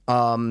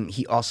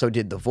 He also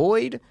did The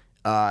Void.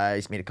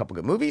 He's made a couple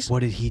good movies.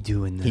 What did he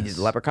do in this? He did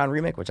the Leprechaun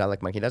remake, which I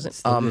like. Mikey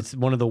doesn't. It's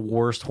one of the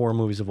worst horror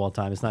movies of all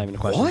time. It's not even a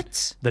question.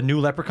 What? The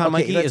new Leprechaun,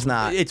 Mikey, is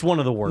not. It's one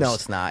of the worst. No,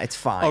 it's not. It's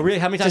fine. Oh, really?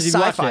 How many times have you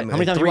watched it? How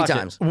many times? 3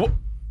 times. Mikey,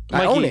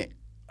 I own it.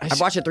 I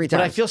watched it 3 times.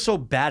 But I feel so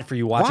bad for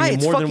you watching it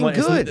It's more fucking than one.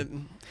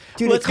 Good.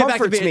 Dude, it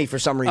comforts me for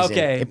some reason.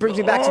 Okay. It brings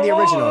me back to the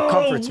original. It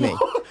comforts me.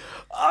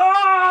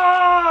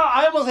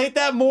 I almost hate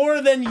that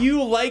more than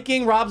you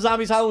liking Rob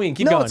Zombie's Halloween.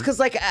 Keep going. No, it's because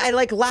I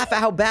laugh at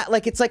how bad.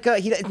 Like it's like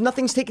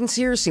nothing's taken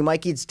seriously,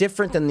 Mikey. It's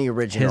different than the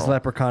original. His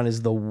Leprechaun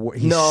is the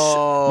worst.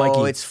 No,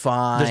 Mikey, it's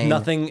fine.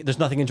 There's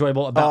nothing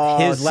enjoyable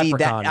about his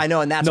Leprechaun. I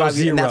know, and that's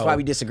why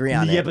we disagree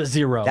on it. Yeah, but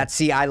zero.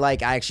 I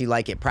actually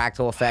like it.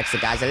 Practical effects. The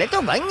guys are like,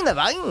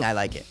 I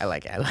like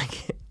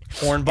it.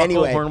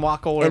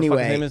 Hornbuckle.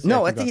 Anyway,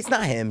 no, it's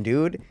not him,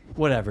 dude.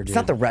 Whatever, dude. It's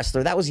not the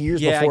wrestler. That was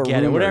years before. I get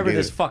Rumor, it. Whatever dude.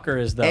 this fucker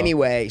is, though.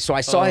 Anyway, so I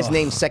saw his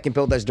name second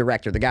billed as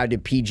director. The guy who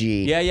did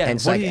PG. Yeah. And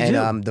what did he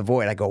do? The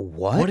Void. I go,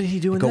 what? What did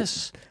he do in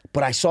this?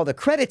 But I saw the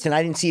credits and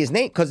I didn't see his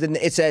name because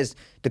it says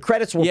the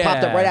credits were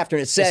popped up right after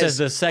and it says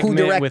the segment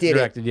who directed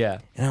it. Yeah.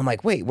 And I'm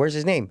like, wait, where's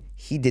his name?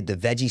 He did the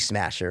Veggie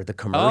Smasher, the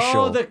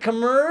commercial. Oh, the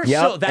commercial.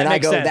 Yep. That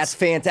makes sense. That's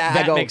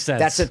fantastic. That makes sense.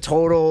 That's a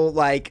total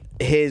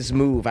his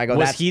move. I go,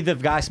 was he the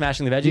guy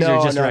smashing the veggies? No,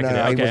 or just no, directed it?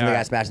 Okay, he wasn't the guy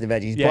right. smashing the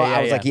veggies. Yeah, but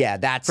I was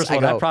like, that's. First of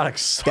all, that product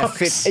sucks. That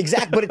fits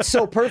exactly, but it's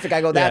so perfect. I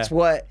go,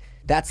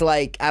 that's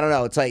like, I don't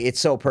know. It's like, it's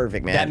so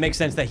perfect, man. That makes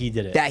sense that he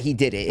did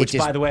it. Which,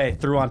 by the way,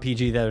 threw on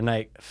PG the other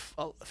night.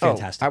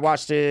 Fantastic. I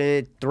watched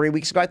it 3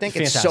 weeks ago, I think.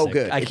 Fantastic. It's so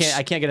good. I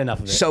can't get enough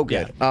of it. So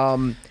good.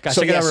 Yeah. Guys,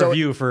 check out our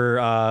review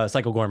for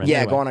Psycho Gorman. Yeah,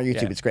 anyway. go on our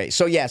YouTube. It's great.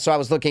 So I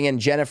was looking, and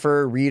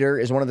Jennifer Reeder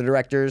is one of the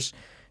directors.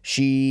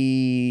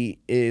 She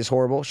is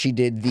horrible. She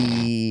did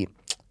the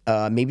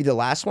maybe the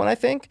last one, I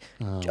think.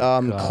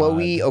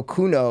 Chloe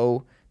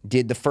Okuno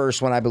did the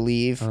first one, I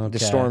believe, the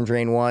Storm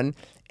Drain one.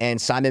 And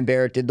Simon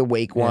Barrett did the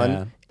Wake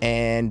one,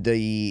 and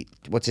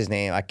what's his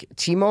name?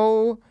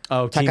 Timo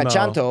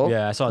Takachanto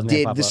I saw his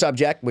name did The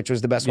Subject, which was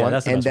the best one.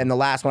 And then the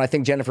last one, I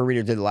think Jennifer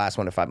Reeder did the last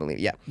one, if I believe.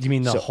 Yeah. You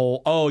mean the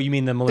whole? Oh, you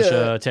mean the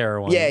Militia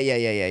Terror one?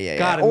 Yeah.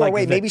 God, or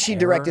wait, maybe she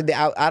directed the.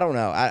 I don't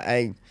know.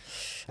 I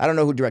don't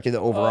know who directed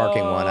the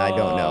overarching one. I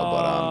don't know,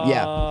 but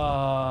yeah.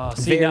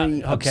 See,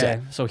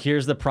 okay, so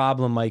here's the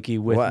problem, Mikey,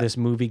 with this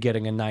movie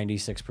getting a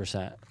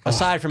 96%.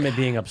 Aside from it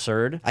being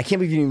absurd, I can't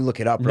believe you didn't even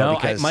look it up, bro.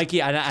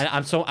 Mikey,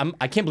 I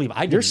can't believe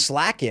I did. You're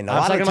slacking. A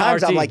lot of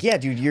times I'm like, yeah,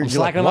 dude, you're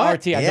slacking like, on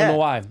RT. I don't know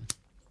why.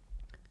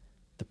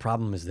 The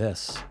problem is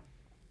this: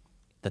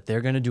 that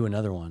they're going to do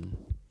another one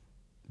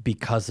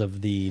because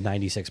of the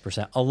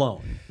 96%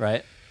 alone,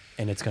 right?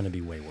 And it's going to be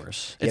way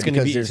worse. It's going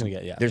to be.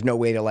 There's no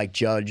way to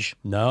judge.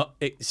 No,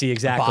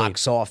 exactly.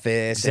 Box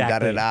office and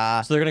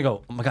da-da-da. So they're going to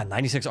go, oh my God,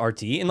 96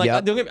 RT? And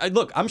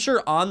look, I'm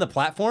sure on the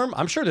platform,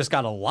 I'm sure this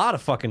got a lot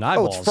of fucking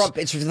eyeballs.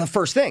 It's the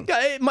first thing.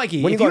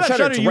 Mikey, when if you have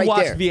Shudder, you right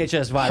watched there.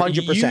 VHS Viral.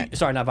 100%.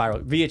 Sorry, not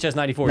Viral. VHS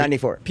 94.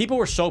 94. People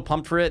were so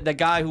pumped for it. That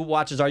guy who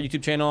watches our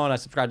YouTube channel, and I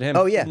subscribe to him.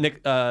 Oh, yeah.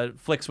 Nick,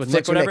 Flicks with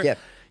Nick, whatever. Nick, yeah.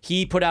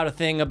 He put out a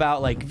thing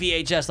about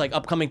VHS,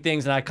 upcoming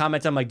things, and I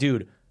commented, I'm like,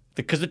 dude,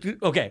 because,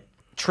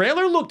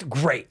 trailer looked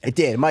great. It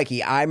did,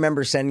 Mikey. I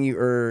remember sending you,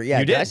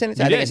 you did. I send it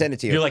to you? I think I sent it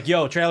to you. You're like,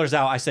 yo, trailer's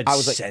out. I said,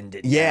 send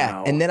it. Yeah,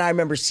 now. and then I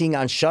remember seeing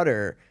on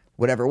Shudder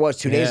whatever it was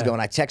 2 days ago,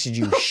 and I texted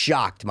you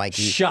shocked,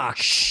 Mikey.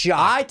 Shocked.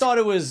 I thought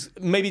it was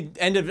maybe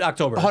end of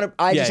October.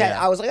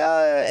 I was like,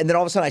 and then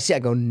all of a sudden I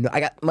go, no, I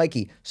got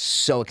Mikey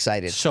so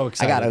excited. So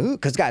excited. I got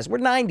because guys, we're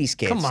 90s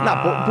kids. Come on.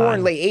 Not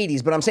born late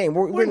 80s, but I'm saying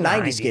we're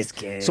 90s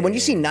kids. So when you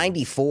see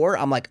 94,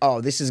 I'm like, oh,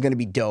 this is going to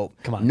be dope.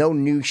 Come on. No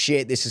new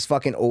shit. This is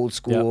fucking old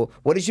school. Yep.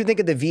 What did you think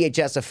of the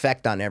VHS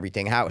effect on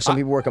everything? How some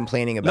people were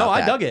complaining about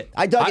that. I dug it.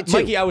 I dug it too.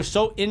 Mikey, I was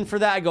so in for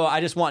that. I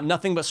just want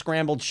nothing but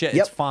scrambled shit.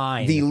 Yep. It's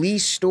fine. The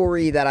least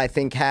story that I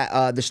think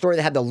had the story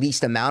that had the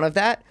least amount of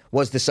that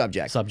was the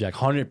subject.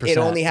 100%. It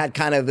only had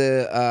kind of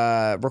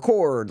the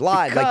record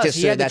live, because like just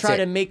he had to that's try it.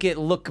 to make it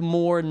look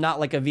more not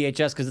like a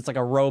VHS because it's like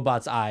a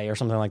robot's eye or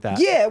something like that.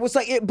 Yeah, it was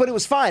like, but it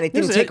was fine. It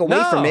didn't take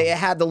away from it. It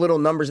had the little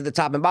numbers at the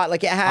top and bottom.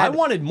 Like it had. I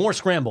wanted more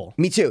scramble.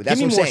 Me too. That's Give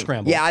me what I'm more saying.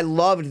 scramble. Yeah, I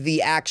loved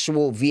the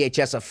actual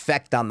VHS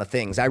effect on the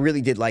things. I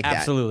really did like that.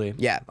 Absolutely.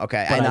 Yeah.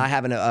 Okay. But and I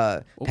have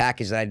a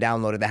package that I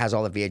downloaded that has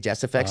all the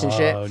VHS effects and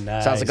shit.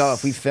 Nice. So I was like, oh,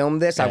 if we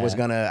filmed this, Yeah.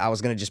 I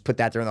was gonna just put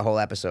that during the whole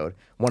episode.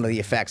 One of the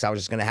effects, I was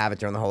just gonna have it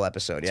during the whole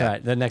episode. Yeah. All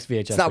right, the next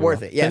VHS. It's not we worth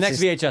will. it. Yeah, the it's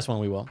next VHS one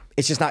we will.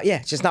 It's just not. Yeah,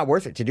 it's just not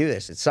worth it to do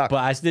this. It sucks. But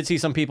I did see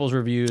some people's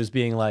reviews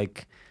being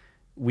like,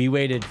 we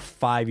waited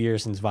 5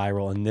 years since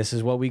Viral, and this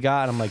is what we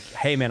got. And I'm like,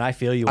 hey, man, I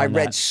feel you on I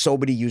read that. so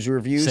many user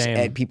reviews, Same.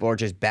 and people are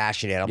just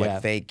bashing it. I'm Yeah.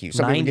 like, thank you.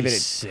 Some people give it.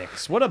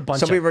 96. What a bunch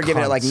Some of people are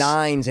giving it like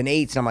cunts. 9s and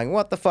 8s, and I'm like,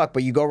 what the fuck?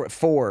 But you go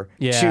 4,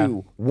 Yeah.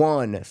 2,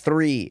 1,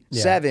 3,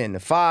 7,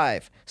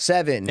 5,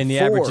 7. And the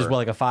 4, average is what,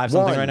 like a 5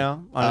 something 1. right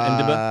now on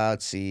IMDb?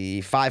 Let's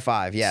see,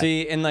 5.5. Yeah.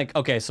 See, and like,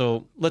 okay,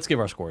 so let's give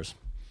our scores.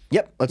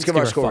 Yep. Let's give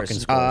our scores.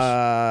 fucking scores.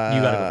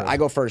 You gotta go first. I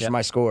go first Yep. for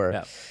my score.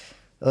 Yep.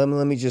 Let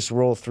me just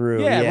roll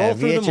through. Yeah, roll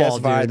through them VHS all,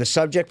 Viral. dude. The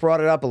subject brought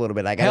it up a little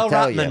bit. I gotta Hell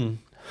tell you. Rotman.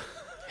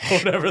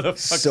 Whatever the fuck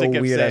So they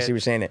kept weird. saying. I see you were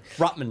saying it.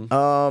 Rotman.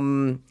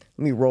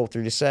 Let me roll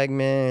through the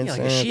segments.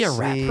 Yeah, like, is she a Let's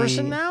rat see.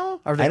 person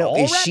now? Are they I know. all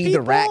Is rat she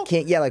people? the Rat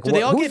King? Yeah, like Do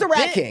they all who's get the Rat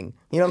bit? King?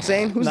 You know what I'm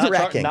saying? Who's Not the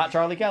Rat King? Not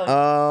Charlie Kelly.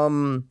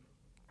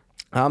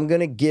 I'm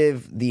gonna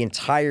give the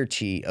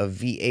entirety of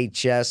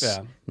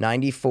VHS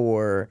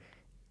 94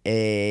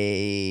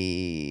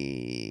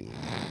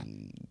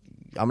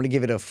 I'm gonna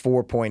give it a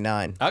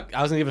 4.9.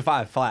 I was gonna give it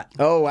 5 flat.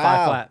 Oh wow.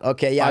 5 flat.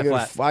 Okay, yeah,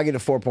 5 I'll give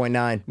it a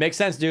 4.9. Makes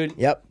sense, dude.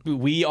 Yep.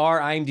 We are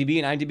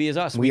IMDb, and IMDb is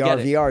us. We are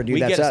get it. VR, dude. We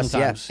That's get it us.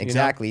 sometimes, Yeah, you know?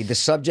 exactly. The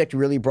subject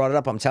really brought it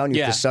up. I'm telling you,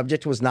 Yeah. if the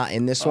subject was not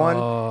in this one,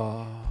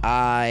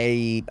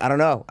 I don't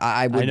know.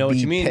 I would know what be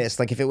you mean. pissed.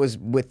 Like if it was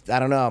with, I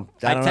don't know.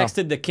 I don't know.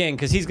 texted the king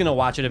because he's gonna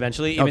watch it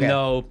eventually, even Okay.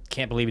 though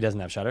can't believe he doesn't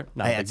have Shudder.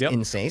 Not a big That's deal.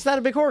 insane. He's not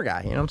a big horror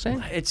guy. You know what I'm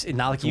saying? It's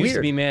not like he used to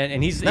weird. be, man.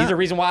 And he's a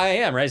reason why I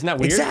am, right? Isn't that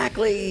weird?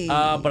 Exactly.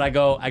 But I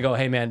go,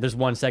 hey man, there's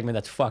one segment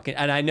that's fucking,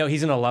 and I know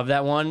he's gonna love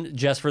that one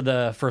just for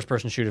the first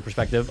person shooter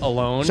perspective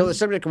alone. So the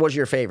subject was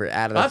your favorite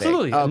out of the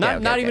absolutely, thing? Okay,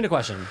 not okay. even a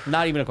question.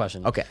 Not even a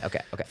question. Okay.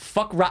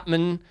 Fuck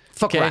Rotman.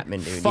 Fuck okay?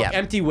 Rotman, dude, Fuck yeah.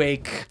 Empty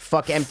Wake.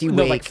 Fuck Empty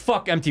No, Wake. like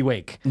fuck Empty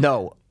Wake.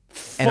 No.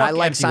 And I Fuck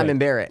like Empty Simon Wake.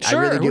 Barrett. Sure,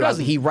 I really who do.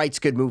 doesn't? He writes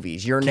good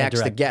movies. You're next,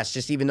 the direct. guest.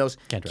 Just even those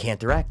Can't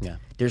direct. Yeah. Yeah.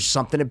 There's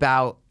something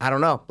about I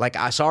don't know. Like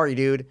sorry,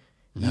 dude.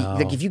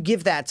 Like if you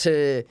give that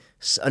to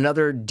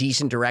another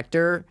decent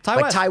director, Ty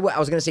like West. I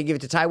was gonna say give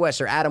it to Ty West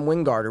or Adam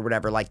Wingard or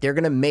whatever. Like they're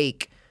gonna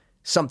make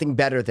something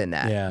better than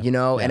that. Yeah. You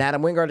know. Yeah. And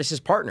Adam Wingard is his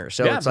partner,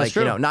 so Yeah, it's that's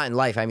like true. not in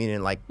life. I mean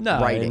in like No,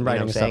 writing. in You know writing what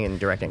I'm and saying, stuff. and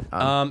directing.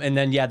 And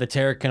then the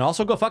Terror can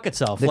also go fuck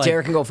itself. The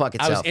Terror can go fuck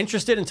I was itself.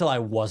 interested until I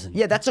wasn't.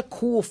 Yeah, that's a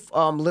cool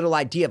little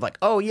idea of like,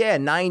 oh yeah,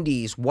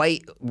 90s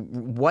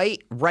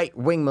white right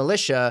wing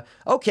militia.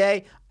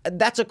 Okay,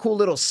 that's a cool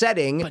little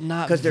setting But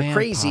not because they're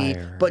crazy.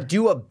 vampire. But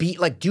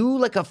do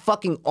like a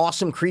fucking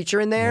awesome creature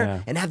in there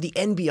Yeah. and have the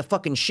end be a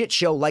fucking shit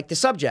show like the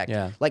subject.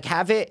 Yeah. Like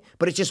have it,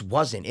 but it just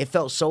wasn't. It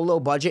felt so low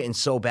budget and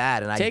so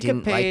bad, and I Take a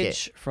didn't like it.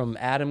 page from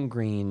Adam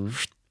Green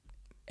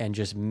and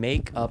just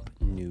make up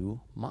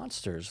new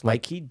monsters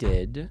like he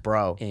did,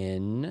 Bro.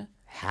 in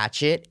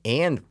Hatchet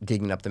and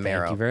Digging Up the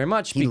Marrow. Thank you very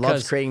much. He loves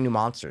because creating new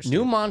monsters. new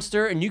dude.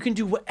 monster, and you can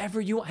do whatever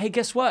you want. Hey,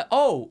 guess what?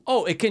 Oh,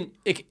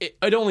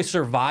 it only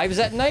survives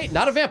at night.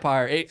 Not a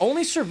vampire. It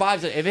only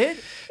survives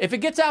if it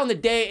gets out in the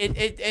day.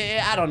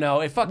 It I don't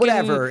know. It fucking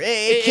Whatever.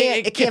 It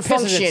can't pisses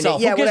function.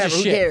 itself. Yeah, Who gives a whatever.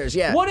 Who shit? cares?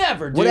 Yeah.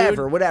 Whatever, dude.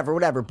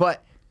 Whatever.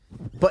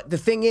 But the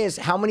thing is,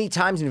 how many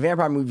times in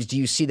vampire movies do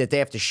you see that they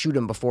have to shoot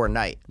him before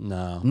night?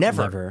 No,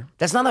 Never.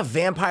 That's not a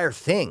vampire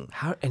thing.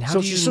 How so do it's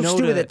you just so know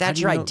stupid that that's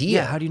how your do you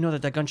know- idea. Yeah, how do you know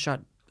that gunshot?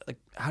 Like,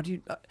 how do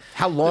you?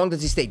 How long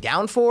does he stay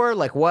down for?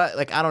 Like what?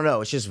 Like I don't know.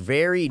 It's just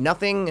very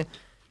nothing.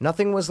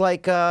 Nothing was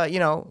like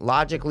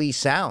logically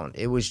sound.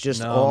 It was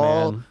just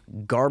all man.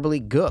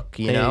 garbly gook.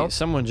 You Hey, know.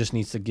 someone just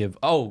needs to give.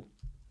 Oh,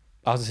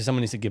 I was gonna say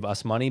someone needs to give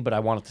us money, but I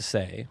wanted to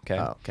say, okay,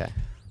 Oh, okay.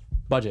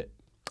 budget.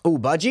 Oh,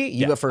 Budgie.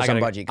 You go first on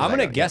Budgie. 'cause I'm I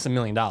gonna go- guess $1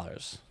 million.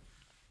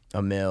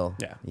 a mil.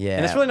 Yeah,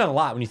 and it's really not a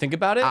lot when you think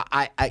about it.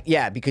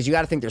 Yeah, because you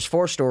got to think there's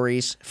 4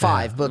 stories,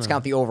 5, but let's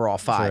count the overall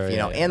 5, Sure, you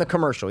know, yeah. and the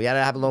commercial. You got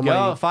to have a little Yo,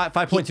 money.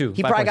 5.2.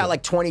 He probably got 5.2.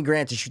 like 20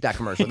 grand to shoot that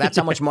commercial. That's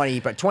how much money.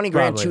 But 20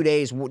 grand, Probably. 2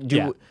 days,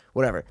 Yeah.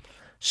 whatever.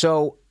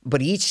 So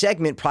but each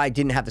segment probably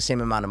didn't have the same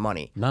amount of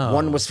money. No.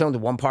 One was filmed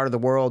in one part of the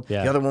world,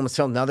 Yeah. the other one was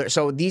filmed in another.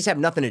 So these have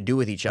nothing to do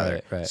with each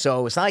other. Right.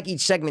 So it's not like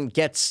each segment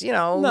gets,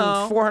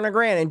 No. 400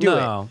 grand and do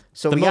it.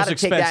 So the we most got to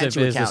take that expensive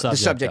into is account. the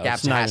subject. has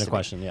It's not to even a be.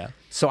 question. Yeah.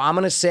 So I'm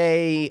going to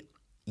say,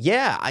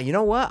 yeah, you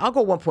know what? I'll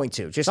go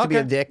 1.2 just to be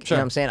a dick. Sure. You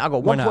know what I'm saying? I'll go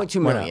Why not?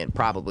 1.2 Why million not?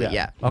 probably.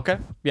 Yeah. Okay.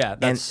 Yeah.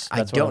 And That's I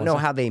what don't know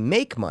wanna say. how they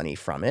make money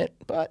from it,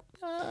 but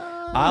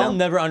I'll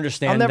never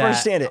understand. I'll never that.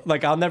 understand it.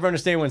 Like I'll never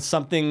understand when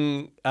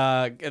something,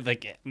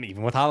 like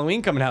even with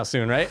Halloween coming out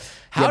soon, right?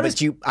 I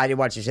didn't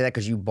watch you say that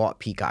because you bought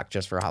Peacock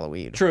just for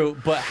Halloween. True,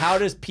 but how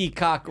does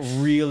Peacock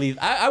really?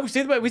 I would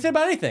say we said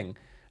about anything.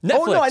 Netflix.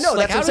 Oh, no, I know.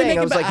 Like, That's what I'm saying.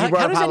 I was like, you brought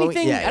how up does Halloween.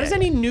 anything? Yeah, how does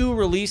any new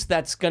release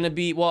that's going to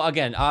be? Well,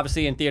 again,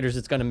 obviously in theaters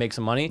it's going to make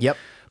some money. Yep.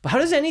 But how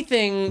does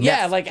anything?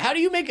 Yeah, like how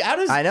do you make? How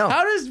does? I know.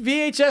 How does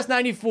VHS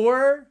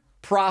 94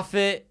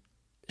 profit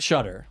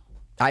Shudder?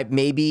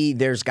 Maybe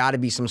there's got to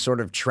be some sort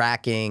of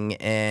tracking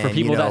and For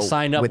people that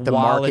signed up with the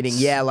while marketing.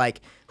 it's- Yeah, like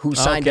who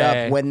signed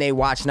Okay. up when they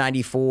watched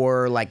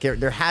 94. Like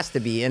there has to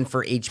be. And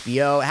for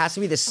HBO, it has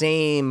to be the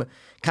same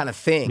kind of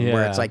thing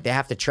where it's Yeah. like they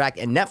have to track.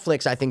 And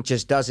Netflix, I think,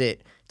 just does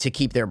it to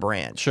keep their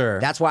brand.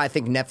 Sure. That's why I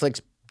think Netflix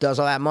does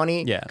all that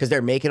money. Yeah. Because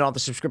they're making all the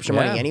subscription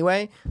money Yeah.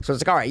 anyway. So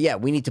it's like, all right, yeah,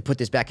 we need to put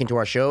this back into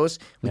our shows.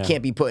 We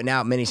can't be putting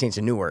out Many Saints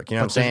of Newark. You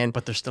know what I'm saying?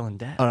 But they're still in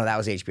debt. Oh no, that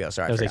was HBO.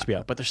 Sorry, That was I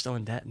forgot. HBO. But they're still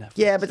in debt now.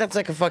 Yeah, but that's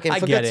like a fucking. I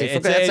for get God's it. sake,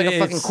 It's- that's like a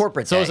it's- fucking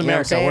corporate. so debt, is you know what I'm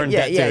America. saying? We're in yeah,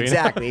 debt yeah, too,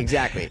 you know?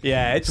 exactly.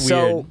 Yeah, it's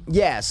So weird.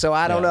 yeah, so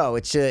I don't know.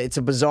 It's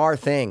a bizarre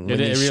thing when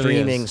It these really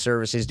streaming is.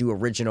 services do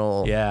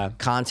original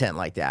content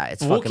like that.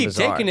 It's We'll fucking keep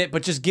bizarre. taking it,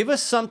 but just give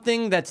us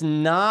something that's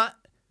not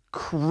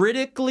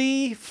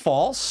critically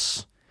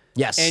false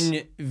Yes,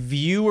 and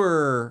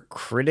viewer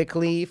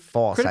critically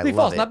false. critically I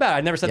false. love it. Not bad.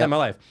 I never said that in my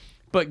life.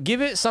 But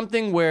give it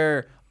something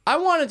where I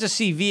wanted to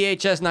see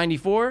VHS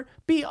 94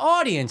 be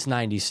audience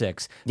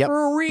 96 Yep. for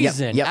a Yep.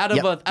 reason. Yep. Out of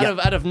Yep.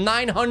 out of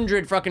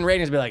 900 fucking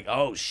ratings, be like,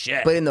 oh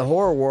shit. But in the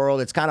horror world,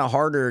 it's kind of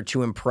harder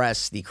to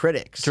impress the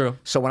critics. True.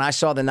 So when I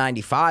saw the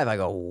 95, I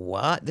go,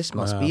 "What? This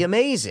must be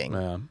amazing."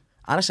 Yeah.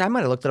 Honestly, I might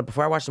have looked it up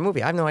before I watched the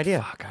movie. I have no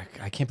idea. Fuck,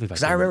 I can't believe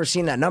Because I remember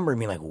seeing that number and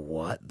being like,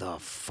 "What the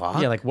fuck?"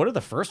 Yeah, like what are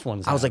the first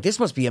ones? I was like, "This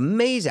must be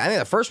amazing." I think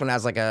the first one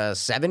has like a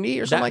 70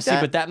 or something like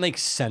that. But that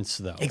makes sense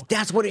though.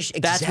 That's what it.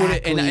 That's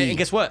exactly. what it, and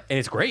guess what?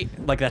 It's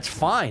great. Like that's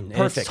fine.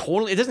 Perfect. It's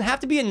totally. It doesn't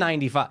have to be a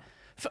 95.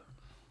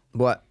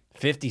 What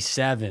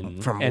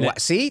 57 from and what?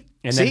 it- See,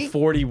 and see, then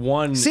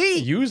 41 See?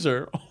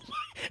 user. Oh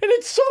my, and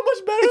it's so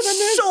much better than this.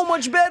 it's so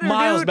much better,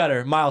 Miles dude.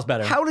 better. Miles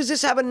better. How does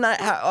this have a night?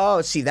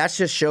 Oh, see, that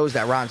just shows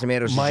that Rotten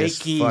Tomatoes is just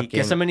Mikey, fucking.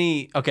 guess how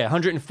many? Okay,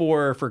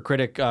 104 for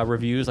critic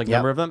reviews, like Yep.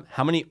 number of them.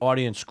 How many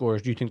audience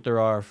scores do you think there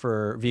are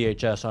for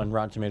VHS on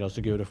Rotten Tomatoes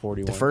to go to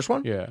 41? The first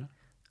one? Yeah.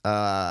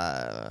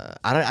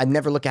 I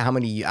never look at how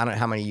many. I don't know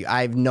how many.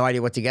 I have no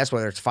idea what to guess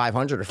whether it's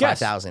 500 or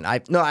 5,000. I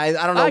don't know.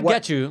 I what,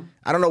 get you.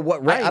 I don't know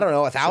what. I don't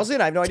know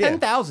 1,000. I have no idea.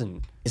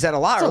 10,000. Is that a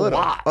lot or a little?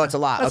 lot. Oh, it's a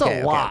lot. That's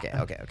okay, a lot.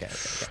 Okay.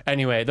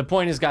 Anyway, the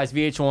point is, guys,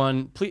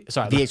 VH1, please,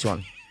 sorry,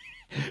 VH1.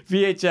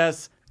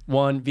 VHS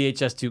 1,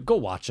 VHS 2, go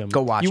watch them.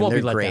 Go watch you them. won't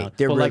be They're let great. down.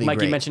 They're but like really Mikey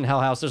great. mentioned, Hell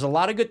House, there's a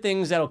lot of good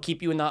things that'll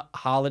keep you in the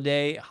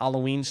holiday,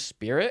 Halloween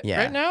spirit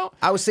Yeah. right now.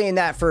 I was saying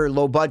that for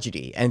low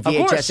budgety, and Of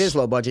course. VHS is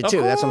low budget Of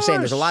too. That's what I'm saying.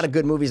 course. There's a lot of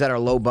good movies that are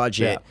low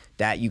budget Yeah.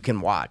 that you can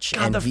watch.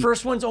 God, and the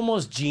first one's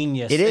almost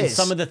genius. It in is.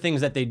 some of the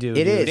things that they do.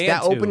 It is. dude.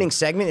 That And two. opening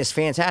segment is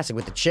fantastic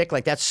with the chick.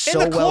 Like that's so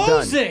the well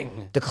closing.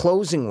 done. The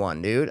closing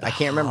one, dude. I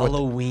can't remember.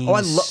 Halloween. Oh,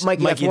 I love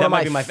Mikey. That's Mikey, one that of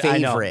might my be my- I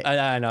know. favorite.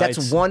 I know. That's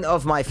It's- one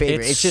of my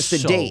favorite. It's just the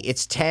so- date.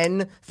 It's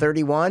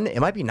 10/31. It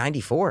might be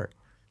 94.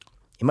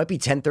 It might be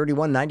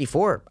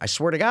 10/31/94. I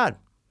swear to God.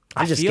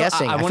 I'm just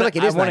guessing. I feel like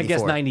it is I want to 94.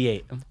 guess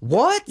 98.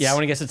 What? Yeah, I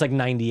want to guess it's like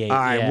 98. All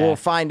right, yeah. we'll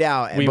find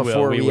out We will,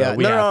 before we we. will.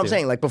 We no, have I'm to.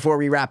 saying like before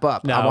we wrap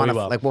up. No, I want we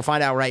will. to like we'll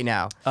find out right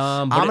now. but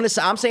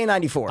I'm saying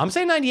 94. I'm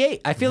saying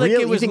 98. I feel really?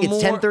 like it was you think more...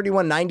 it's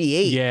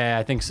 10/31/98? Yeah,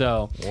 I think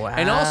so.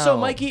 And also,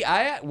 Wow. Mikey,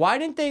 why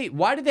did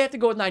they have to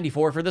go with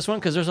 94 for this one?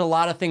 Because there's a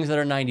lot of things that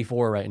are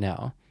 94 right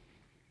now.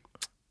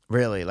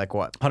 Really? Like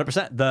what?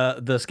 100%.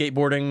 The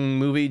skateboarding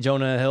movie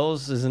Jonah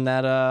Hills, isn't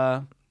that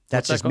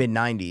That's what's just that mid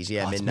 90s.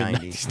 Yeah, mid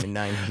 90s. Mid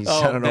 90s.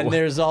 Oh, I don't know. and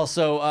there's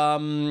also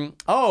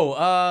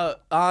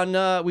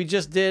we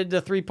just did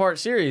the 3-part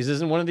series.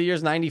 Isn't one of the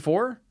years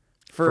 94?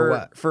 For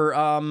what? For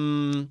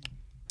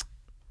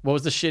what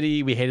was the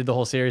shitty? We hated the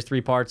whole series.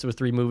 3 parts. It was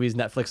 3 movies.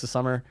 Netflix this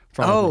summer.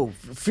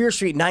 Fear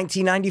Street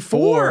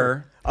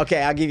 1994.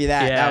 Okay, I'll give you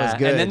that. Yeah, That was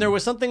good. And then there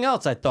was something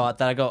else I thought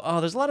that I go, oh,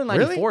 there's a lot of 94s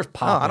Really?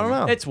 popping. Oh, I don't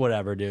know. It's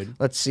whatever, dude.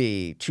 Let's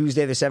see.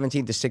 Tuesday the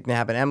 17th, The Sick to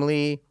Happen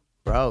Emily.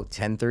 Bro,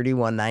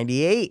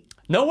 10/31/98.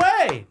 No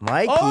way.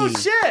 Mikey. Oh,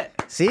 shit.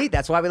 See,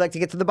 that's why we like to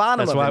get to the bottom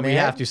That's of why it, man. we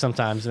have to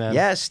sometimes, man.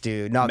 Yes,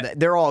 dude. No,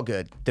 they're all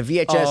good. The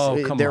VHS,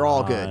 Oh, come they're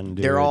all on, good.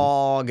 dude. They're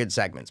all good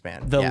segments,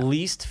 man. The yeah.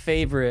 least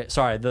favorite,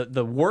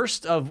 the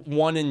worst of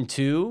 1 and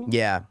 2.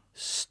 Yeah.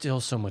 Still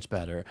so much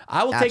better.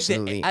 I will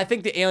Absolutely. take I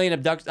think the alien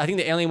abduction. I think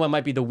the alien one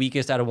might be the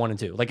weakest out of 1 and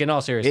 2. Like in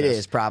all seriousness, It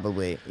is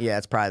probably. Yeah,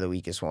 it's probably the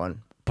weakest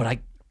one. But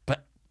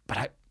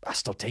I'll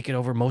still take it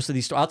over most of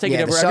these stories. I'll take it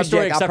Yeah, over the every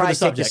story subject, I'll except for probably the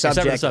subject. take the Except for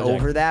the subject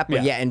subject. over that.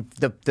 But Yeah. yeah,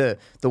 and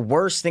the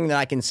worst thing that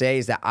I can say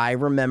is that I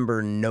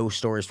remember no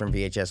stories from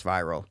VHS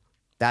Viral.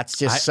 That's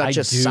just such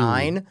a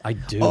sign. I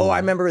do. Oh, I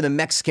remember the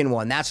Mexican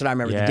one. That's what I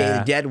remember. The Day of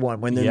the Dead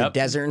one when they're in the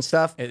desert and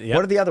stuff. Yep.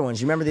 What are the other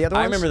ones? You remember the other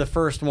ones? I remember the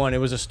first one. It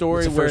was a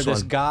story where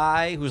this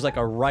guy who's like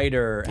a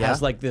writer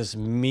has like this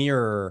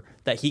mirror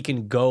that he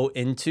can go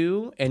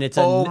into, and it's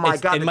Oh my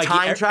God, the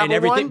time travel and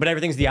everything, one? but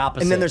everything's the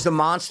opposite. And then there's the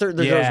monster.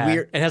 There's those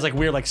weird. It has like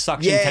weird like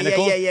suction Yeah,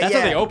 tentacles. That's how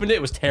yeah. they opened it.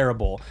 It was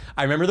terrible.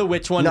 I remember the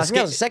witch one. No, the I think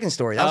that was the second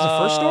story. That was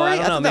the first story? I don't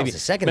know, thought maybe. that was the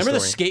second remember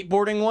story. the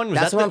skateboarding one? Was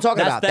That's that what I'm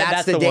talking about.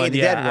 That's the Day one. of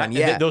the Dead one,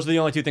 yeah. Those are the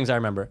only two things I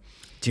remember.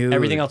 Dude,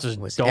 everything else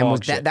was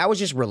dog shit. That was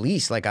just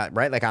released, like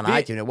right, like on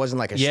iTunes. It wasn't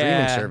like a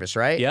streaming service,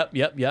 right? Yep.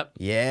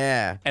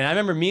 Yeah. And I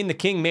remember Me and the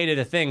King made it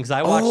a thing because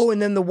I watched. Oh, and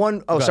then the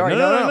one oh sorry,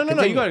 no.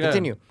 You gotta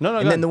continue. No,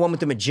 and then the one with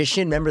the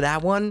magician. Remember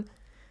that one?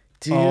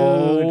 Dude,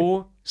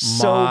 oh,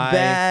 so my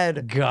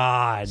bad.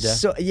 God.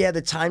 So yeah,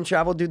 the time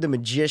travel dude, the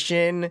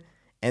magician,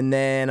 and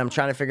then I'm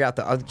trying to figure out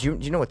the other. Do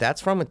you know what that's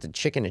from? With the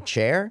chick in a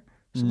chair,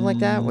 something like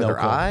that, with her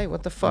clue. eye.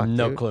 What the fuck?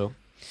 No dude? clue.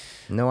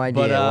 No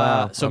idea. But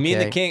wow. so Me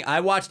and the King,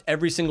 I watched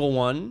every single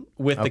one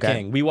with the Okay.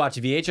 King. We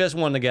watched VHS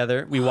 1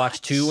 together. We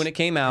watched 2 when it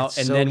came out,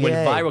 and so then when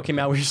gay. Viral came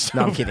out, we were so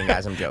No, I'm kidding,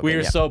 guys. I'm joking. we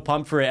were yeah. so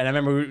pumped for it. And I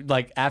remember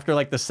like after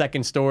like the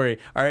second story,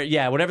 or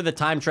whatever the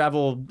time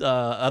travel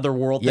other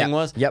world thing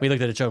was, we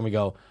looked at each other and we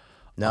go,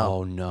 No.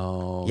 oh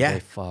no, Yeah. they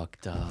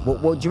fucked up.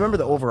 Well, do you remember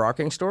the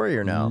overarching story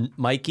or no?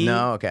 Mikey?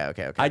 No.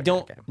 Okay. I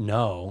don't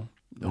know.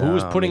 Who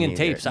was putting in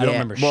tapes? I don't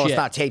remember Well, shit. it's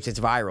not tapes. It's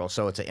viral,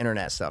 so it's an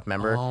internet stuff.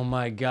 Remember? Oh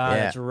my God,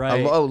 Yeah. that's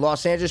right.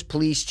 Los Angeles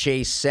police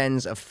chase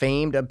sends a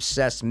famed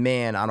obsessed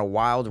man on a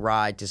wild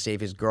ride to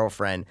save his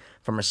girlfriend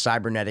from a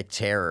cybernetic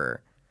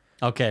terror.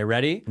 Okay,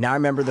 ready? Now I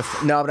remember but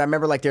I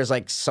remember like there's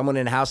like someone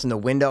in the house in the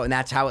window, and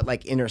that's how it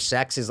like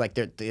intersects is like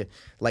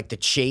the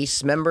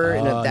chase. Remember,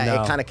 and no.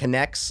 it kind of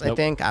connects. Nope, I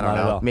think I don't not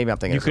at know. all. Maybe I'm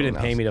thinking you of something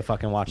couldn't pay else. me to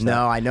fucking watch that.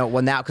 No, I know.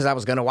 Well, now because I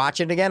was gonna watch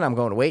it again, I'm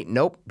going. Wait,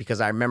 nope, because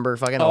I remember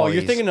fucking. Oh,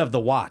 you're thinking of The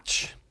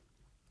Watch.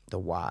 The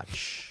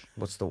Watch.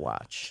 What's The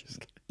Watch?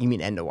 You mean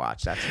End of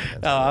Watch? That's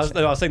I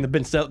was saying the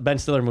Ben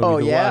Stiller movie. Oh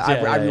The yeah,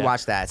 Watch. I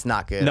rewatched that. It's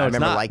not good. No, I it's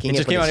remember not. liking It it.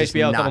 just but came on it's just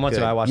HBO a not couple months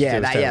ago. good. I watched it. Yeah,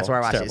 It was that's where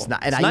I watched terrible. it. It's not,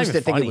 and It's I not used to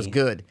even think it was funny.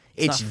 good.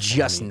 It's not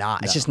just funny.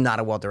 not. It's just not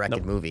a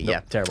well-directed movie.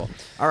 Yeah, terrible.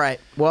 All right.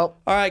 Well,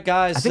 All right,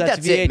 guys. I think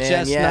that's that's it, VHS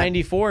man. Yeah.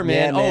 94, man.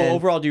 Yeah, man. Oh,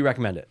 overall, do you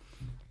recommend it?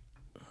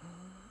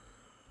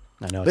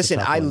 I know. It's listen,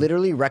 a tough I one.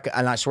 literally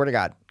and I swear to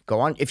God, go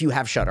on if you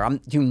have Shudder.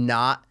 Do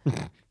not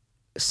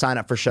sign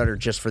up for Shudder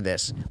just for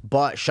this.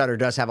 But Shudder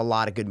does have a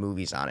lot of good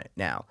movies on it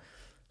now.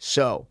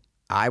 So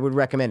I would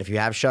recommend if you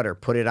have Shudder,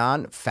 put it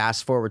on,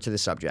 fast forward to the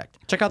subject.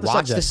 Check out the Watch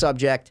subject. the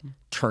subject,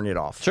 turn it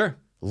off. Sure.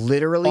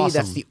 Literally, Awesome.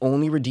 that's the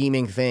only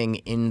redeeming thing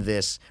in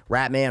this.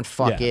 Ratman,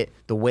 fuck Yeah. it.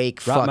 The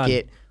Wake, fuck Ratman.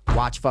 it.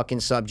 Watch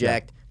fucking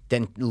subject.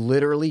 Then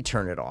literally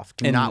turn it off.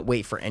 Do not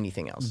wait for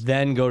anything else.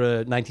 Then go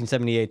to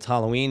 1978's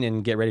Halloween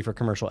and get ready for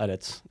commercial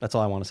edits. That's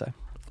all I want to say.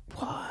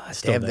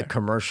 What? They have the there.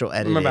 commercial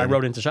edit. Remember, I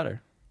wrote into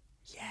Shutter.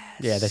 Yes.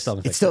 Yeah, they still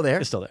haven't fixed It's still it. there?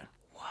 It's still there.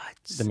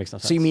 That makes no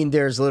sense. So you mean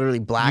there's literally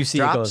black you see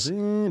drops? it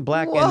goes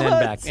black What? and then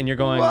back, and you're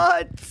going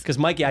What? Because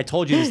Mikey, I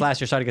told you this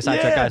last year. Sorry to get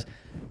sidetracked, Yeah. guys.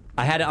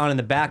 I had it on in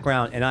the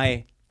background, and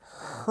I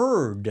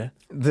heard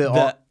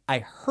I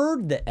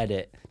heard the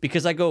edit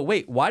because I go,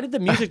 wait, why did the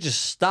music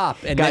just stop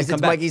and Guys, then come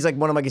it's back? Mikey's like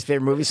one of Mikey's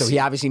favorite movies, so he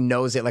obviously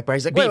knows it. Like,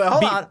 he's like, wait,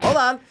 hold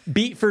on.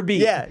 beat for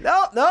beat. Yeah,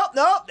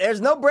 no,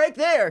 there's no break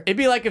there. It'd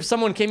be like if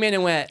someone came in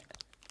and went.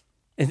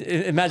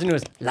 Imagine it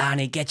was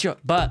Lonnie, get your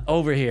butt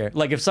over here.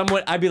 Like if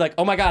someone, I'd be like,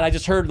 oh my God, I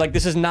just heard like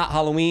this is not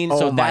Halloween.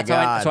 So Oh my that's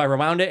how God. so I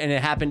rewound it and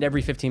it happened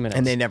every 15 minutes.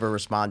 And they never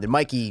responded.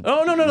 Mikey.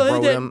 Oh, no, they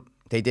wrote did. him.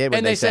 They did. What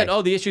and they said,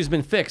 "Oh, the issue's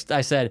been fixed."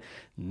 I said,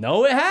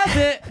 "No, it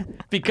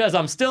hasn't, because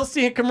I'm still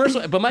seeing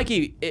commercial." But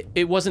Mikey,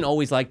 it wasn't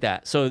always like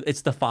that. So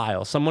it's the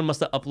file. Someone must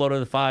have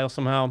uploaded the file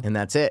somehow. And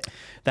that's it.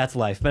 That's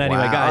life. But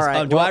anyway, Wow. guys, All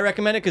right. do Well, I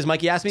recommend it? Because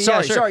Mikey asked me. Sorry,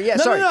 yeah, sure. sorry, yeah,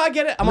 no, sorry. No, I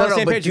get it. I'm on the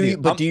same page with you.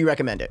 But do you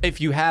recommend it? If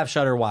you have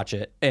Shudder, watch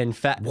it. In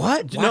fact,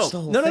 What? No, Watch the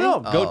whole no. thing?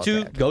 Go Oh, to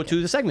okay, go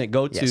to the segment.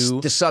 Go Yes,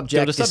 to the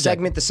subject, go to the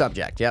segment, the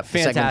subject. Yep. the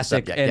segment, the Fantastic,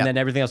 subject. and Yep. then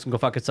everything else can go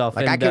fuck itself.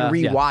 Like and, I could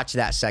yeah. rewatch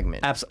that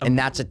segment. And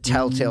that's a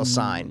telltale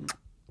sign,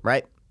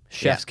 right?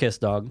 Chef's kiss,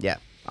 dog. Yeah.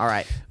 All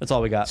right. That's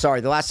all we got. Sorry,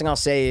 the last thing I'll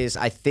say is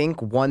I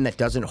think one that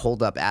doesn't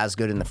hold up as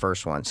good in the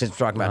first one, since we're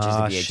talking about just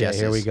the VHS. Shit,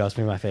 here we go. It's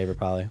my favorite,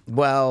 probably.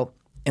 Well,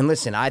 and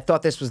listen, I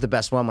thought this was the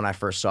best one when I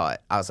first saw it.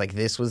 I was like,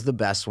 this was the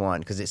best one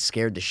because it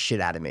scared the shit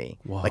out of me.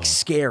 Like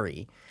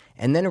scary.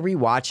 And then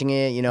rewatching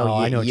it, you know,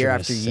 I know what year you're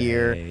after gonna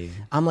year, say.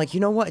 I'm like, you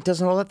know what? It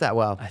doesn't hold up that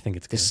well. I think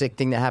it's the good. sick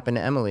thing that happened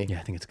to Emily. Yeah,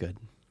 I think it's good.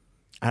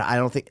 I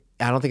don't think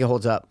it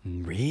holds up.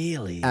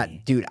 Really?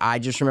 Dude, I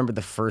just remember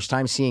the first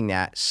time seeing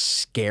that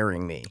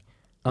scaring me.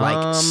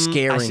 Like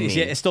scaring me.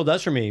 Yeah, it still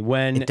does for me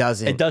when It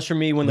doesn't. It does for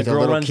me when With the a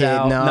girl little runs kid,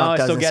 out. no, it it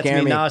still doesn't gets scare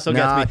me. me. No, it still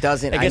gets No, me. it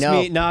doesn't. It I gets know.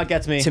 me. No, it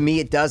gets me. To me,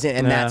 it doesn't,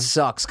 and Yeah. that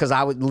sucks because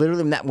I would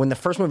literally when the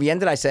first movie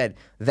ended, I said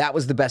that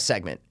was the best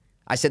segment.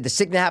 I said the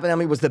sick that happened to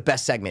me was the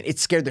best segment. It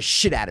scared the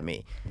shit out of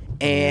me,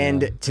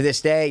 And to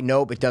this day,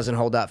 nope, it doesn't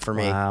hold up for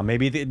me. Wow,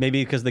 maybe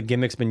because the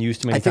gimmick's been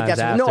used too many times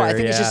after. No, I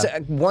think it's just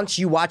once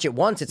you watch it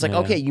once, it's like,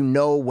 okay, you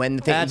know when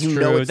the thing, That's you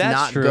true. know it's That's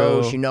not true.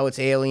 ghosts, you know it's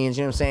aliens,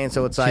 you know what I'm saying?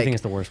 So it's Do like... you think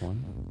it's the worst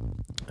one?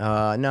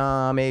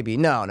 No, maybe.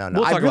 No.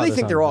 We'll I talk really about think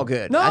this they're on- all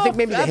good. No, I think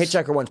maybe the that's-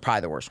 Hitchhiker one's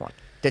probably the worst one.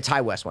 The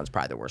Ty West one's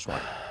probably the worst one.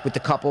 With the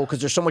couple, because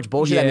there's so much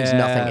bullshit that means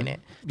nothing in it.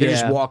 They're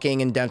just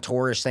walking and down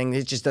tourist thing.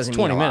 It just doesn't mean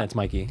 20 a lot. minutes,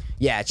 Mikey.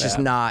 Yeah, it's just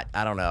not,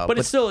 I don't know. But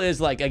it still is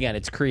like, again,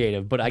 it's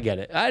creative, but I get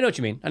it. I know what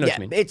you mean.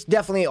 It's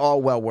definitely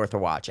all well worth a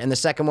watch. And the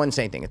second one,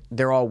 same thing.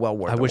 They're all well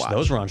worth a watch. I wish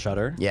those were on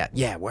Shudder.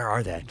 Yeah, where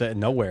are they?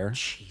 Nowhere.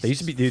 They used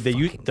to be.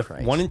 The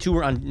Christ. 1 and 2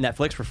 were on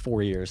Netflix for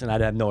 4 years, and I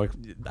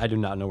do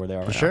not know where they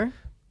are. Right Sure? now.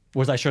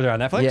 Was I sure they're on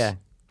Netflix? Yeah.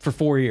 For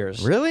 4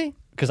 years. Really?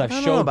 Because I've I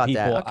don't know showed about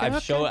people. that.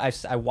 Okay,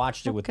 I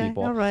watched it with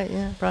people. all right,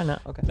 yeah, probably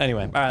not. Okay.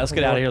 Anyway, all right, let's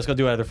get out of here. Let's go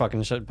do another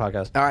fucking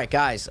podcast. All right,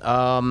 guys.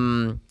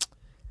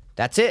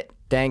 That's it.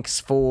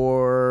 Thanks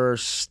for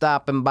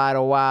stopping by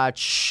to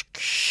watch.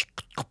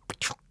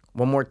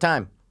 One more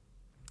time.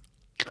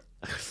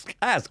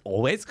 As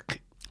always.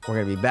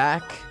 We're gonna be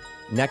back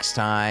next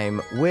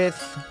time with,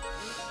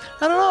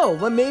 I don't know,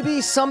 but maybe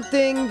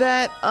something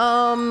that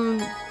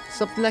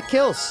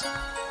kills.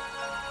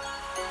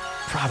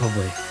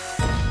 Probably.